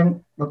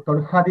 thank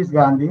Dr. Hadis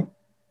Gandhi.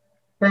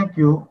 Thank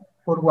you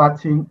for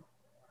watching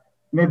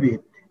my video.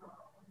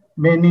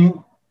 Many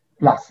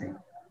blessings.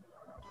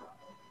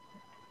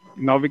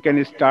 Now we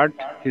can start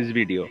his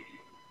video.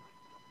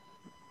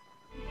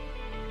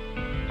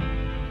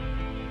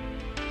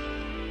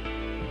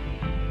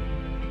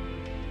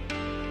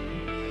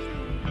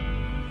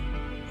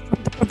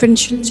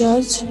 Provincial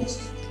Judge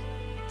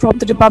from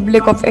the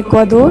Republic of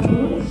Ecuador.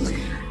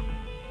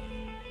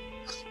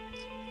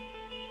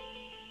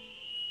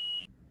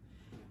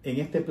 En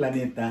este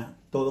planeta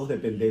todos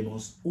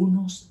dependemos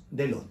unos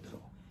del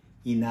otro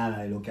y nada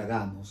de lo que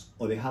hagamos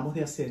o dejamos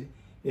de hacer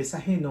es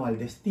ajeno al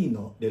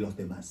destino de los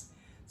demás.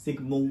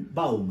 Zygmunt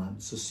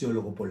Bauman,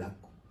 sociólogo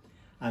polaco.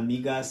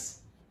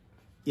 Amigas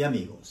y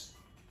amigos,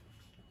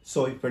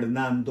 soy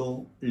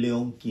Fernando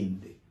León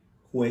Quinde,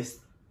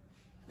 juez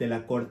de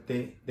la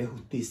Corte de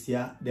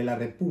Justicia de la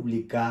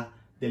República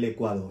del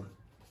Ecuador,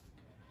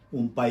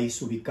 un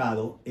país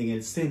ubicado en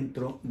el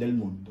centro del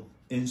mundo,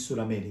 en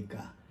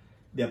Sudamérica,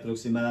 de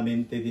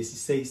aproximadamente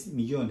 16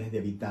 millones de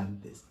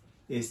habitantes.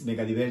 Es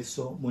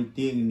megadiverso,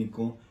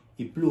 multiétnico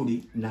y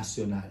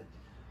plurinacional.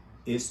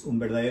 Es un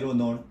verdadero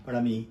honor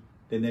para mí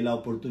tener la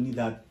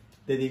oportunidad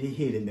de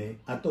dirigirme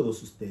a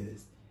todos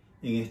ustedes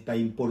en esta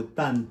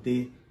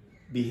importante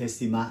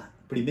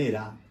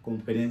 21ª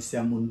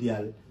Conferencia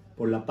Mundial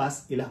por la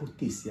Paz y la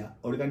Justicia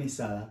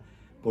organizada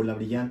por la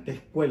brillante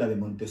Escuela de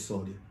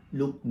Montessori,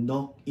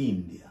 Lucknow,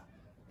 India.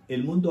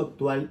 El mundo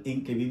actual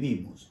en que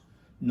vivimos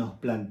nos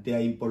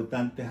plantea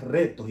importantes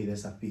retos y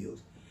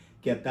desafíos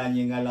que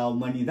atañen a la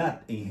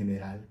humanidad en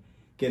general,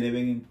 que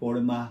deben en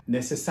forma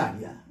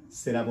necesaria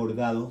ser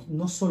abordados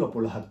no solo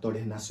por los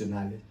actores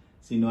nacionales,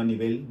 sino a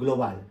nivel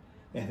global,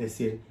 es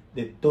decir,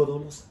 de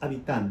todos los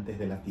habitantes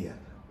de la Tierra.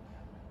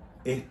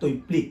 Esto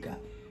implica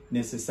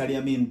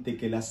necesariamente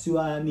que la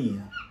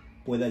ciudadanía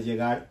pueda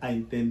llegar a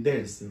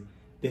entenderse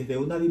desde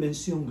una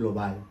dimensión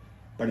global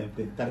para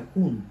enfrentar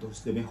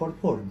juntos de mejor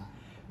forma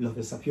los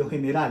desafíos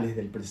generales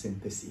del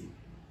presente siglo.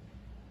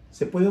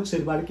 Se puede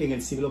observar que en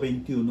el siglo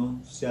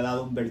XXI se ha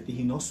dado un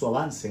vertiginoso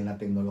avance en la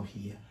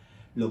tecnología,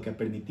 lo que ha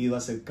permitido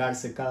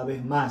acercarse cada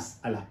vez más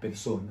a las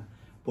personas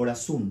por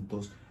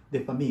asuntos de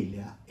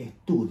familia,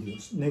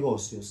 estudios,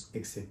 negocios,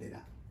 etc.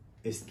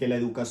 Es que la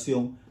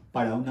educación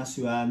para una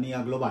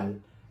ciudadanía global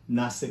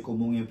nace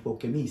como un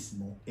enfoque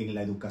mismo en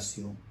la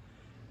educación,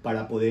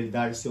 para poder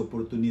darse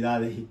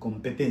oportunidades y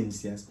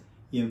competencias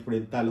y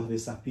enfrentar los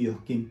desafíos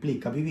que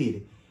implica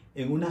vivir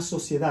en una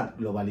sociedad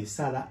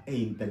globalizada e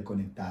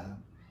interconectada,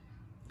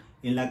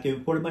 en la que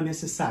en forma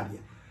necesaria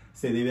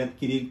se debe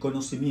adquirir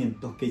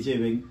conocimientos que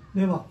lleven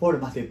nuevas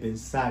formas de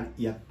pensar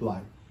y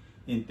actuar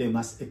en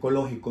temas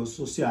ecológicos,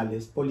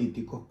 sociales,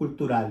 políticos,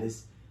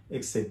 culturales,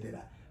 etc.,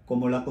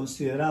 como lo ha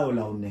considerado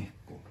la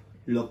UNESCO,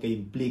 lo que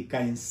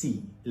implica en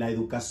sí la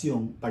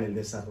educación para el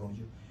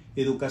desarrollo,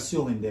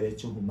 educación en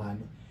derechos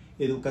humanos,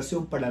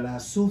 educación para la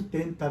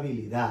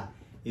sustentabilidad,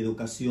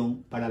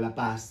 educación para la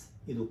paz,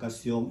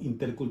 educación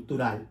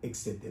intercultural,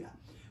 etc.,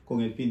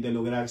 con el fin de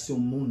lograrse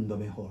un mundo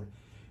mejor,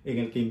 en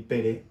el que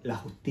impere la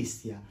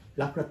justicia,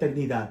 la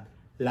fraternidad,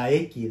 la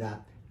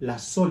equidad, la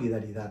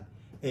solidaridad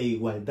e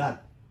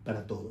igualdad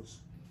para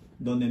todos,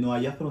 donde no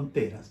haya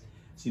fronteras,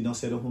 sino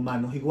seres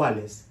humanos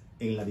iguales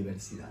en la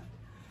diversidad.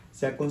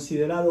 Se ha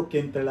considerado que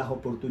entre las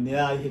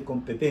oportunidades y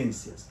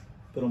competencias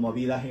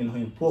promovidas en los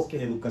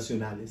enfoques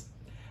educacionales,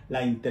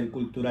 la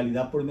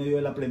interculturalidad por medio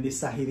del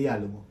aprendizaje y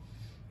diálogo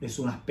es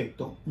un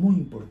aspecto muy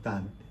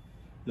importante,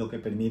 lo que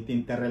permite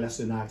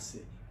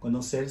interrelacionarse,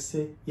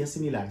 conocerse y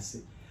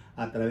asimilarse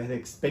a través de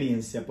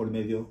experiencia por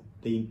medio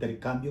de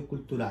intercambio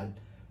cultural,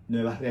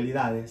 nuevas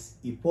realidades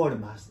y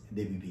formas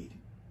de vivir.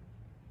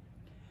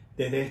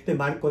 Desde este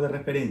marco de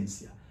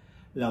referencia,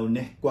 la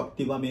UNESCO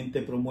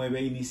activamente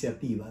promueve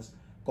iniciativas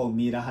con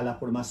miras a la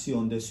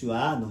formación de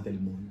ciudadanos del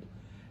mundo,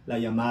 la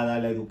llamada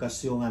la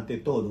educación ante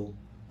todo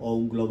o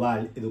un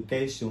Global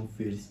Education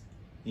First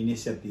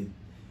Initiative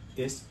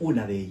es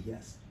una de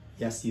ellas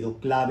y ha sido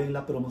clave en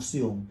la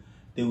promoción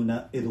de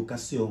una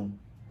educación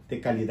de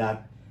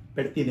calidad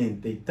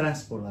pertinente y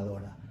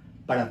transformadora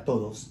para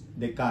todos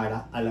de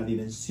cara a la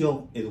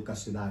dimensión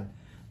educacional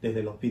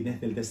desde los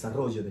fines del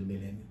desarrollo del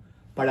milenio.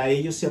 Para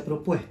ello se ha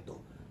propuesto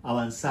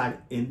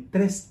avanzar en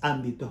 3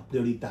 ámbitos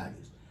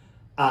prioritarios.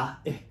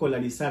 A.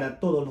 Escolarizar a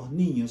todos los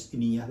niños y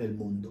niñas del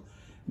mundo.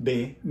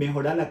 B.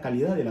 Mejorar la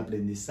calidad del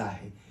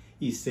aprendizaje.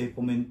 Y C.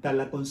 Fomentar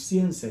la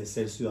conciencia de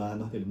ser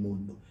ciudadanos del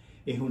mundo.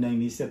 Es una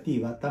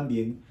iniciativa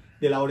también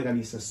de la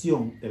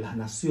Organización de las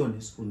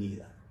Naciones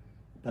Unidas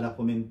para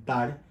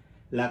fomentar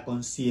la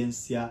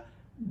conciencia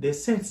de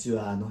ser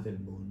ciudadanos del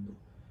mundo.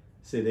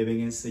 Se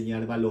deben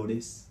enseñar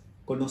valores,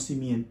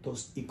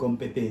 conocimientos y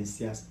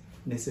competencias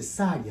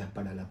necesarias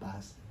para la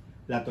paz,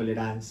 la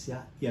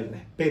tolerancia y el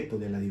respeto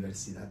de la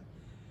diversidad.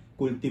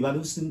 Cultivar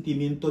un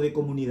sentimiento de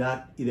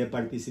comunidad y de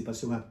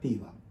participación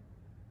activa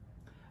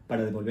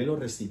para devolver lo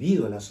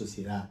recibido a la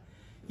sociedad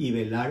y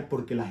velar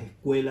porque las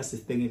escuelas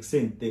estén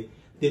exentas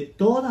de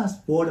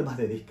todas formas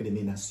de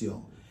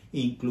discriminación,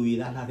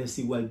 incluidas las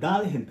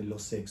desigualdades entre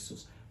los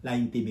sexos, la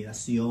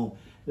intimidación,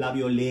 la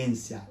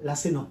violencia, la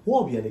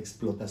xenofobia y la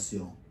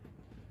explotación.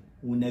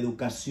 Una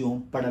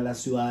educación para la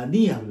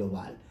ciudadanía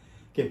global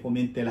que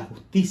fomente la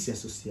justicia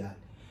social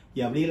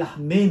y abrir las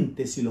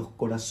mentes y los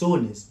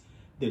corazones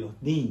de los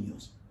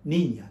niños,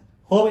 niñas,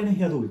 jóvenes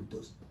y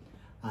adultos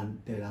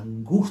ante la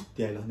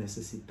angustia de los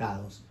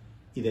necesitados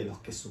y de los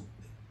que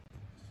sufren.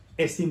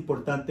 Es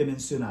importante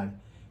mencionar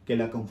que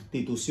la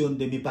Constitución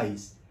de mi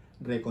país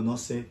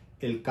reconoce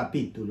el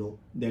capítulo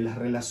de las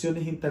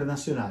relaciones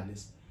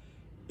internacionales,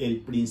 el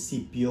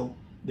principio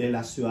de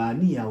la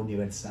ciudadanía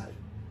universal.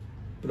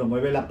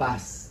 Promueve la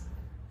paz,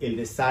 el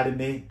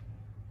desarme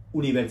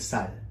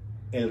universal,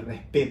 el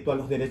respeto a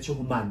los derechos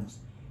humanos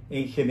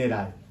en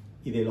general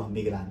y de los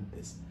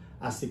migrantes,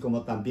 así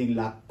como también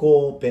la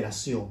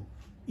cooperación,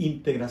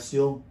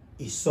 integración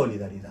y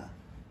solidaridad.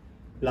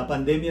 La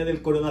pandemia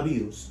del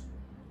coronavirus,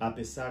 a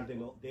pesar de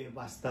lo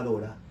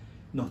devastadora,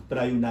 nos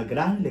trae una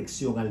gran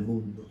lección al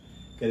mundo,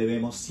 que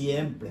debemos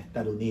siempre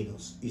estar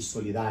unidos y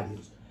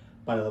solidarios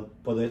para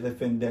poder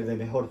defender de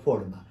mejor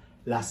forma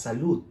la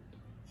salud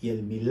y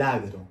el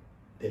milagro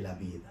de la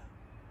vida.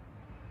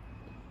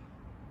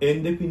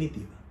 En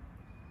definitiva,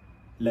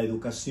 la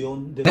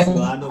educación del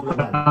ciudadano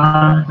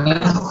global,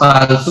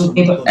 asunto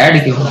de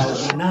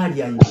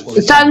extraordinaria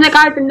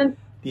importancia,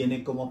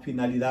 tiene como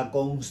finalidad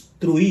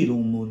construir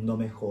un mundo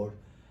mejor,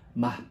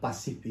 más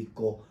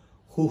pacífico,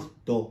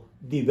 justo,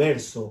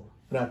 diverso,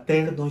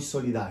 fraterno y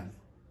solidario,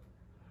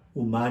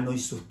 humano y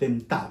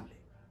sustentable,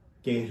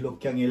 que es lo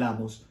que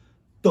anhelamos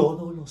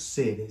todos los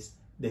seres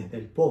desde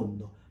el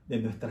fondo de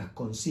nuestras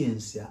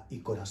conciencias y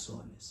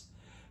corazones.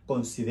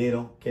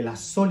 Considero que la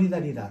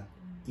solidaridad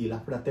y la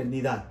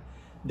fraternidad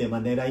de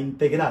manera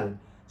integral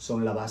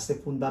son la base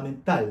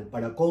fundamental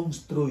para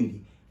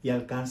construir y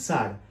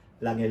alcanzar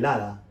la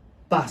anhelada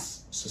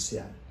paz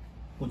social.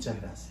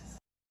 Muchas gracias.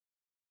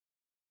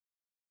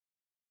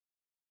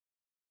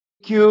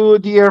 Thank you,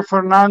 dear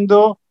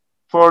Fernando,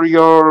 for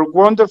your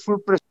wonderful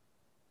presentation.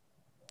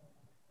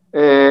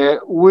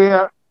 We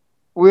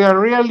are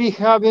really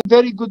having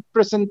very good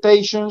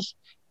presentations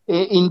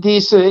in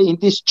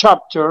this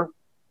chapter,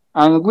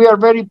 and we are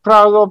very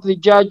proud of the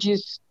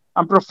judges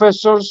and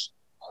professors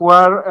who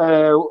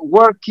are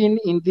working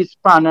in this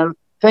panel.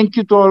 Thank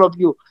you to all of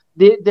you.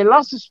 The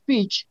last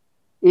speech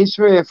is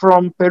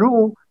from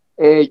Peru,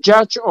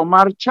 Judge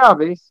Omar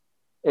Chavez.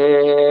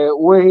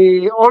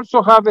 We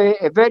also have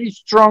a very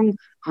strong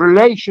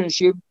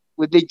relationship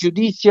with the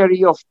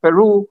judiciary of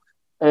Peru.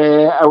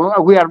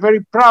 We are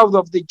very proud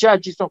of the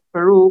judges of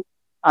Peru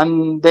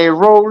and their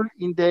role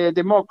in the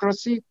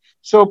democracy.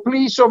 So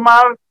please,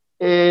 Omar,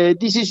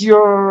 this is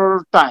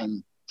your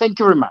time. Thank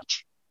you very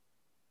much.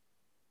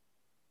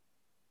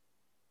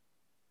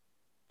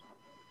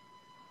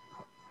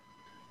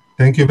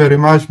 Thank you very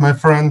much, my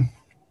friend,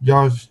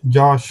 Josh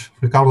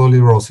Ricardo Lee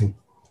Rossi.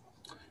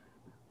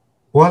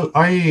 Well,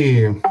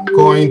 I'm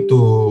going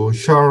to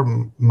share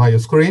my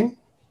screen.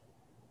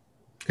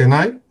 Can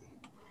I?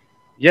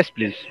 Yes,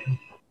 please.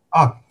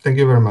 Thank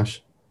you very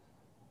much.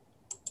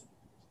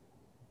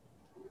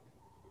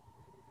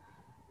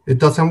 It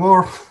doesn't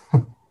work.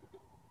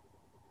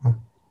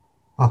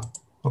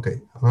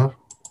 Okay.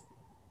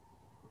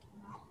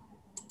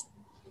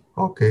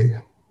 Okay.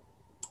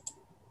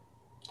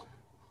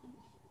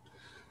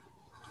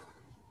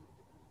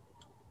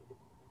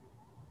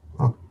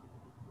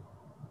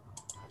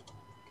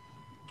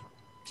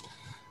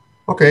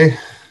 Okay.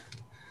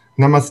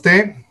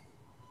 Namaste.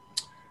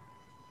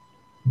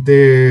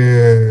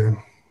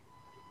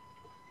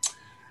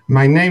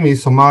 My name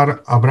is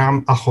Omar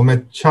Abraham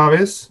Ahomed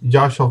Chavez,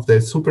 Judge of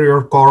the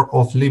Superior Court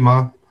of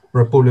Lima,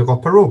 Republic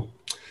of Peru.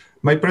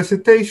 My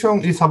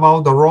presentation is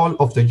about the role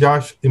of the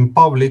judge in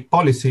public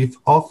policy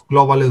of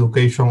global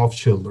education of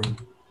children.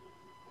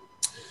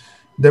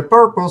 The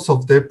purpose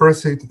of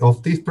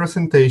this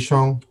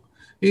presentation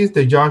is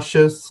the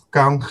judges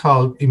can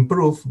help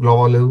improve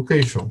global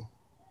education.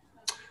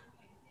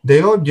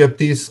 The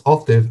objectives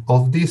of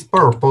this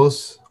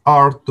purpose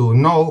are to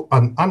know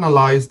and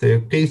analyze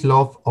the case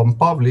law on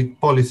public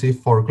policy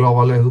for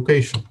global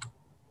education.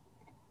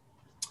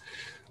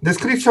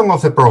 Description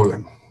of the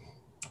problem.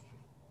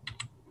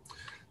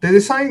 The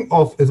design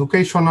of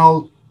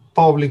educational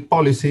public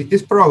policy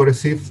is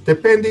progressive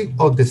depending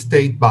on the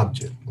state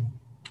budget.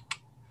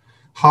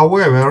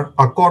 However,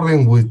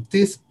 according with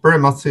these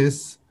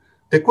premises,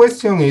 the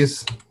question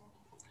is,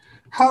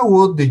 how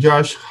would the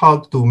judge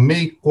help to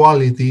make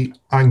quality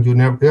and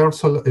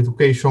universal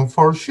education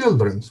for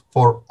children,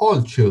 for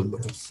all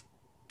children?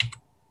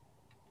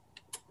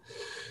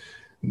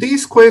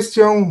 This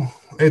question,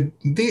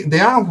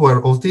 the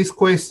answer of this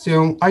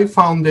question I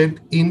found it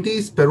in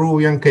this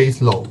Peruvian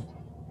case law.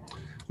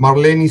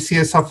 Marlene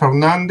Ciesa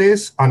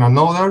Fernandez and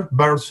another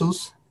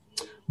versus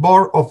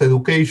Board of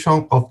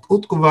Education of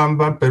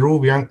Utcubamba,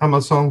 Peruvian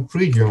Amazon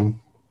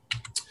region.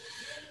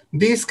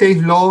 This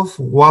case law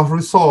was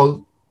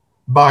resolved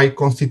by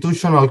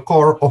Constitutional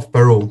Court of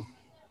Peru.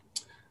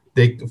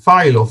 The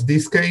file of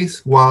this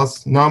case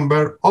was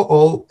number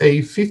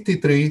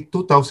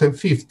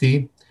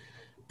 00853-2050.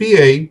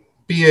 PA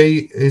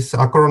is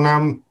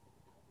acronym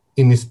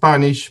in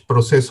Spanish,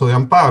 Proceso de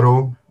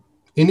Amparo.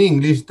 In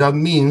English, that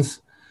means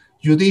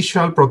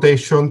Judicial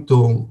Protection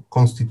to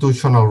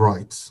Constitutional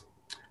Rights.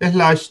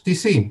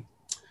 /TC,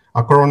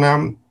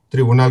 acronym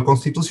Tribunal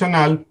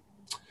Constitucional.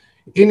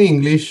 In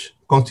English,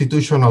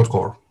 Constitutional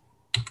Court.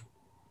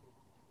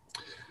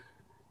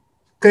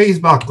 Case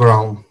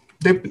background.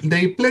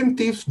 The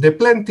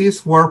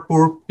plaintiffs were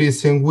poor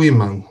peasant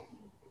women,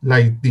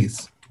 like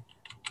this.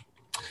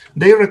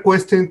 They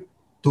requested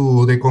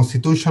to the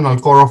Constitutional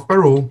Court of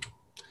Peru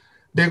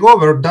that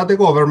the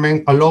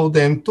government allowed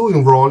them to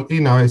enroll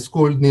in a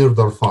school near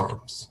their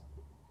farms.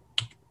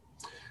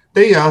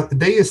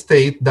 They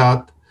state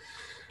that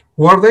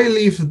where they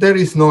live, there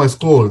is no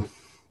school.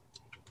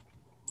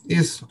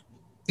 It's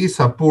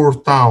a poor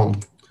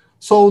town.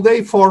 So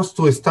they forced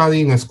to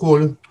study in a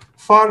school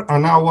far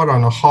an hour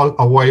and a half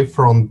away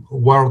from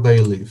where they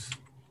live.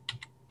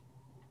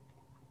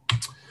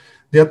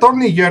 The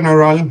Attorney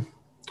General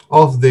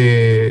of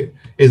the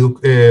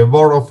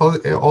Board of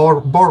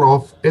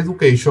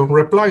Education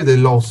replied the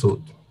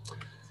lawsuit.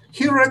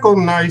 He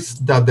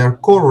recognized that their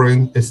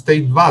current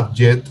state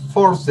budget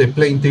forced the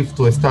plaintiff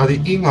to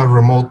study in a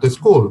remote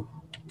school.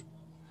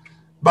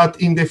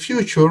 But in the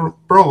future,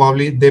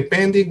 probably,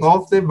 depending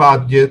on the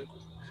budget,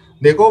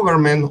 the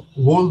government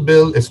will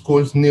build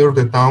schools near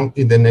the town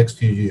in the next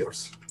few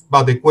years.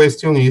 But the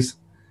question is,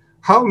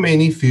 how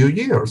many few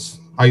years?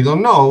 I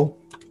don't know.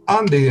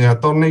 And the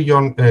Attorney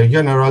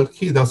General,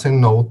 he doesn't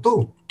know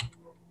too.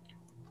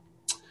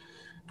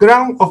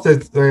 Ground of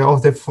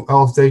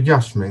the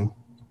judgment.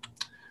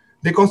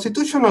 The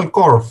Constitutional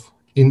Court,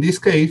 in this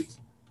case,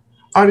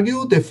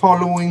 argued the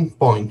following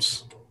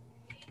points.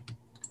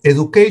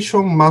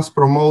 Education must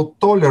promote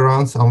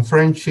tolerance and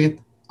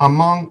friendship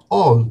among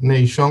all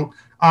nations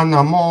and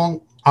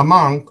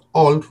among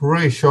all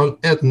racial,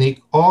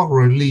 ethnic, or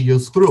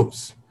religious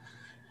groups.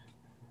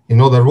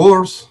 In other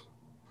words,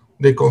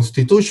 the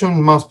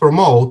Constitution must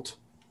promote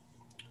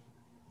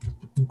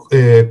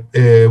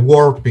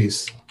world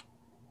peace.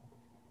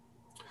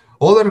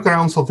 Other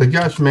grounds of the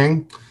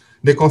judgment,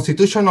 the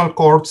Constitutional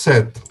Court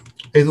said,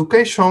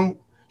 education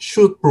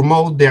should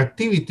promote the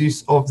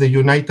activities of the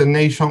United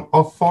Nations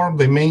for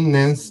the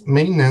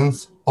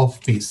maintenance of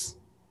peace.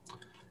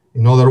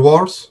 In other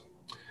words,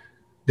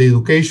 the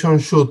education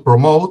should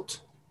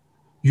promote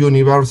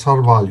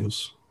universal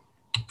values.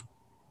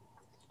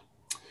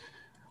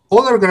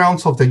 Other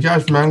grounds of the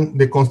judgment,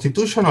 the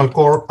Constitutional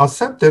Court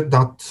accepted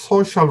that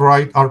social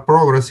rights are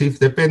progressive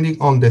depending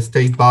on the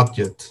state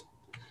budget,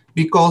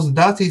 because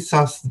that it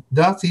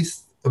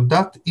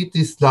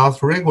is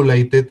thus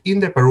regulated in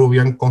the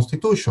Peruvian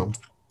Constitution.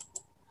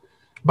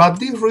 But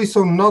this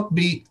reason not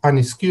be an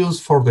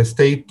excuse for the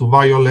state to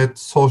violate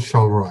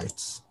social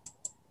rights.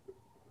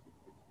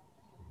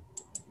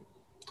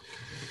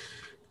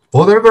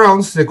 Other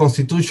grounds, the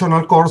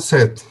Constitutional Court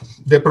said,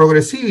 the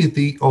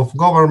progressivity of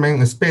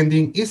government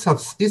spending is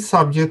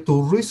subject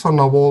to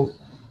reasonable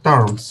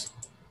terms.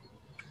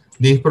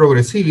 This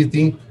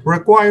progressivity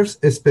requires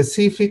a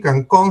specific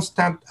and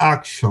constant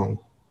action.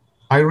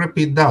 I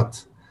repeat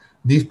that.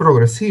 This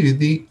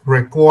progressivity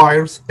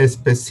requires a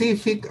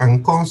specific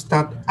and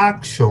constant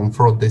action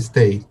from the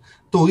state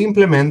to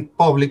implement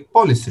public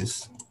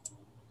policies.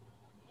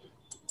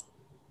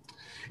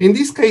 In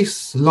this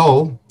case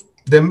law,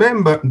 the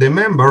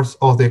members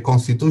of the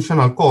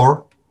Constitutional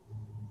Court,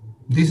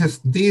 these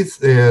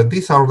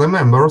are the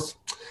members,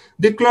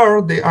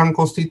 declare the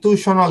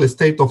unconstitutional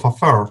state of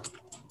affairs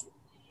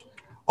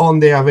on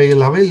the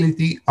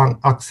availability and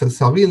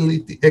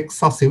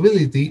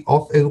accessibility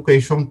of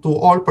education to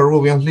all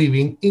Peruvians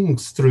living in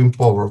extreme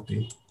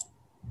poverty.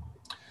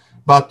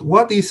 But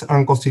what is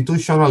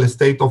unconstitutional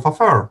state of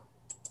affairs?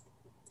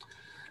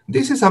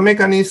 This is a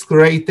mechanism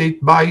created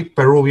by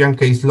Peruvian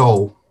case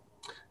law.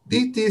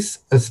 It is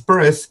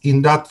expressed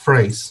in that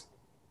phrase.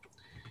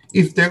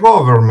 If the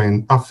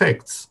government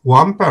affects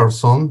one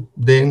person,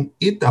 then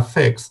it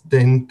affects the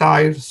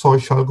entire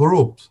social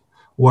group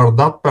where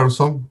that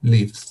person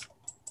lives.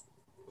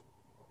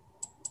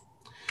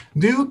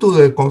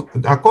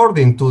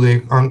 According to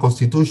the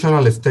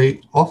unconstitutional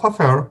state of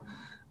affairs,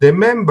 the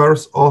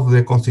members of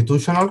the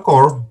Constitutional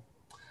Court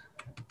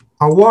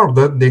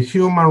awarded the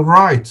human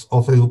rights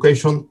of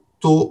education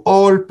to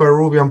all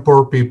Peruvian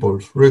poor people,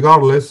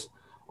 regardless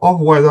of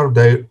whether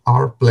they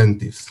are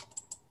plaintiffs.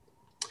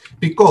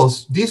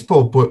 Because these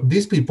people,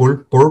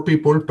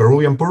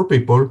 Peruvian poor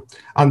people,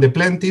 and the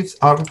plaintiffs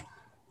are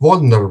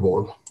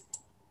vulnerable.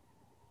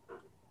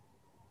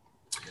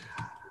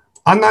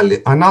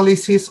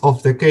 Analysis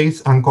of the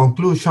case and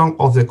conclusion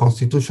of the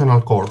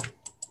Constitutional Court.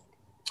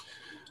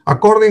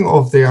 According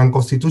to the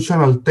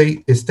unconstitutional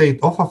state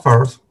of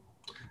affairs,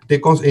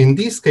 in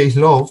this case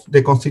law,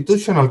 the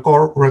Constitutional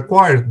Court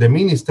required the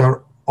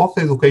Minister of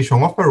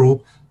Education of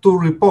Peru to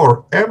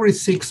report every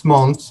 6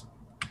 months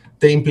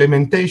the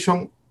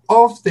implementation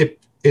of the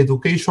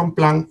education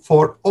plan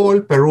for all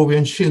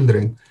Peruvian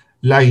children,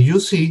 like you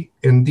see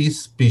in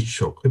this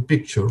picture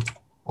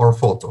or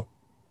photo.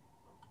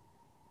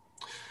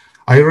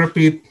 I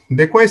repeat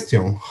the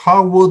question,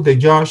 how would the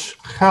judge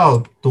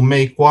help to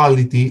make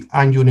quality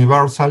and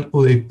universal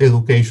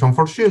education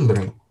for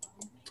children?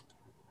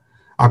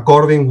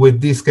 According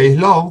with this case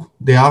law,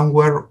 the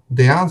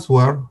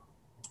answer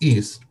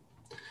is,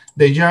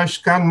 the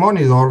judge can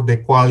monitor the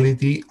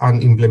quality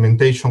and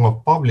implementation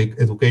of public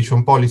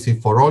education policy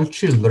for all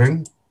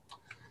children.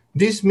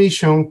 This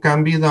mission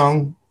can be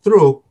done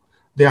through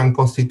the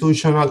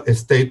unconstitutional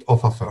state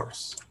of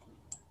affairs.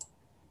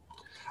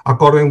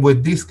 According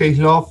with this case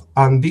law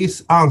and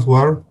this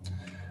answer,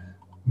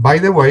 by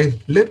the way,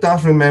 let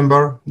us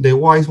remember the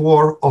wise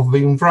word of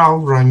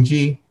Bhimrao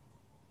Ranji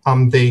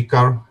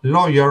Ambedkar,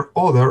 lawyer,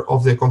 author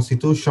of the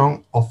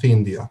Constitution of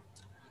India.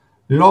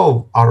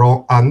 Law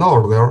and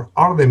order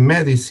are the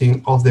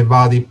medicine of the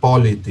body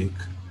politic,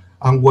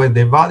 and when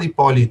the body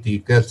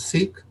politic gets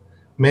sick,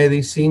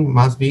 medicine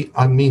must be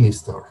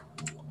administered.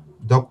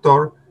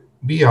 Dr.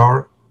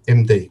 B.R.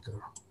 Ambedkar.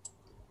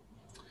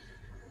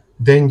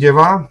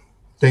 Denjeva,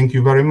 thank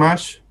you very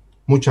much.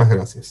 Muchas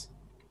gracias.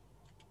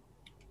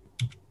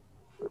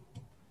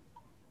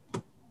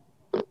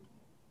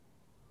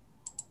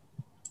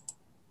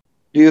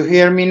 Do you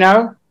hear me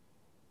now?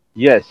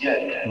 Yes,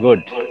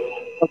 good.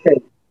 Okay.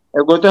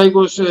 What I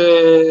was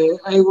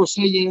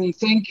saying,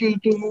 thank you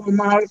to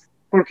Mark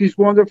for his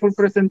wonderful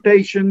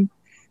presentation,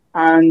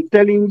 and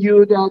telling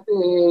you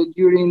that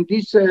during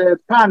this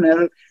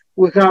panel,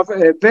 we have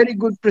very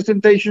good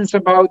presentations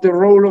about the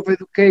role of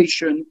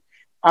education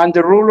and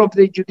the role of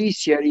the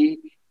judiciary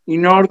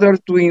in order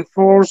to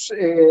enforce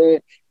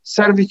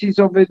services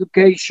of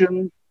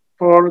education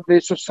for the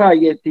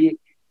society,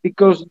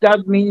 because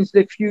that means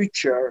the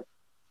future.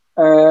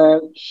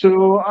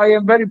 So I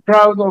am very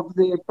proud of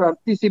the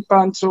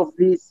participants of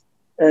this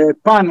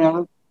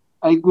panel.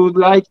 I would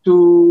like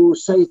to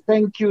say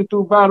thank you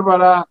to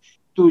Barbara,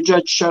 to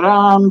Judge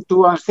Sharam,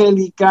 to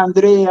Angelica,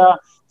 Andrea,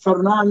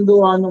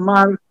 Fernando, and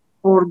Omar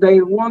for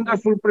their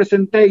wonderful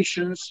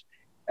presentations,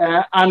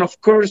 and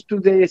of course to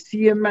the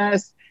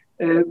CMS,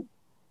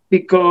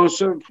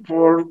 because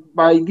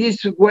by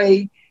this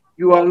way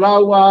you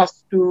allow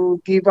us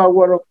to give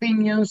our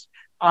opinions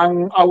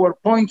and our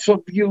points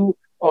of view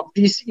of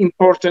this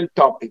important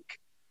topic.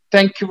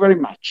 Thank you very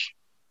much.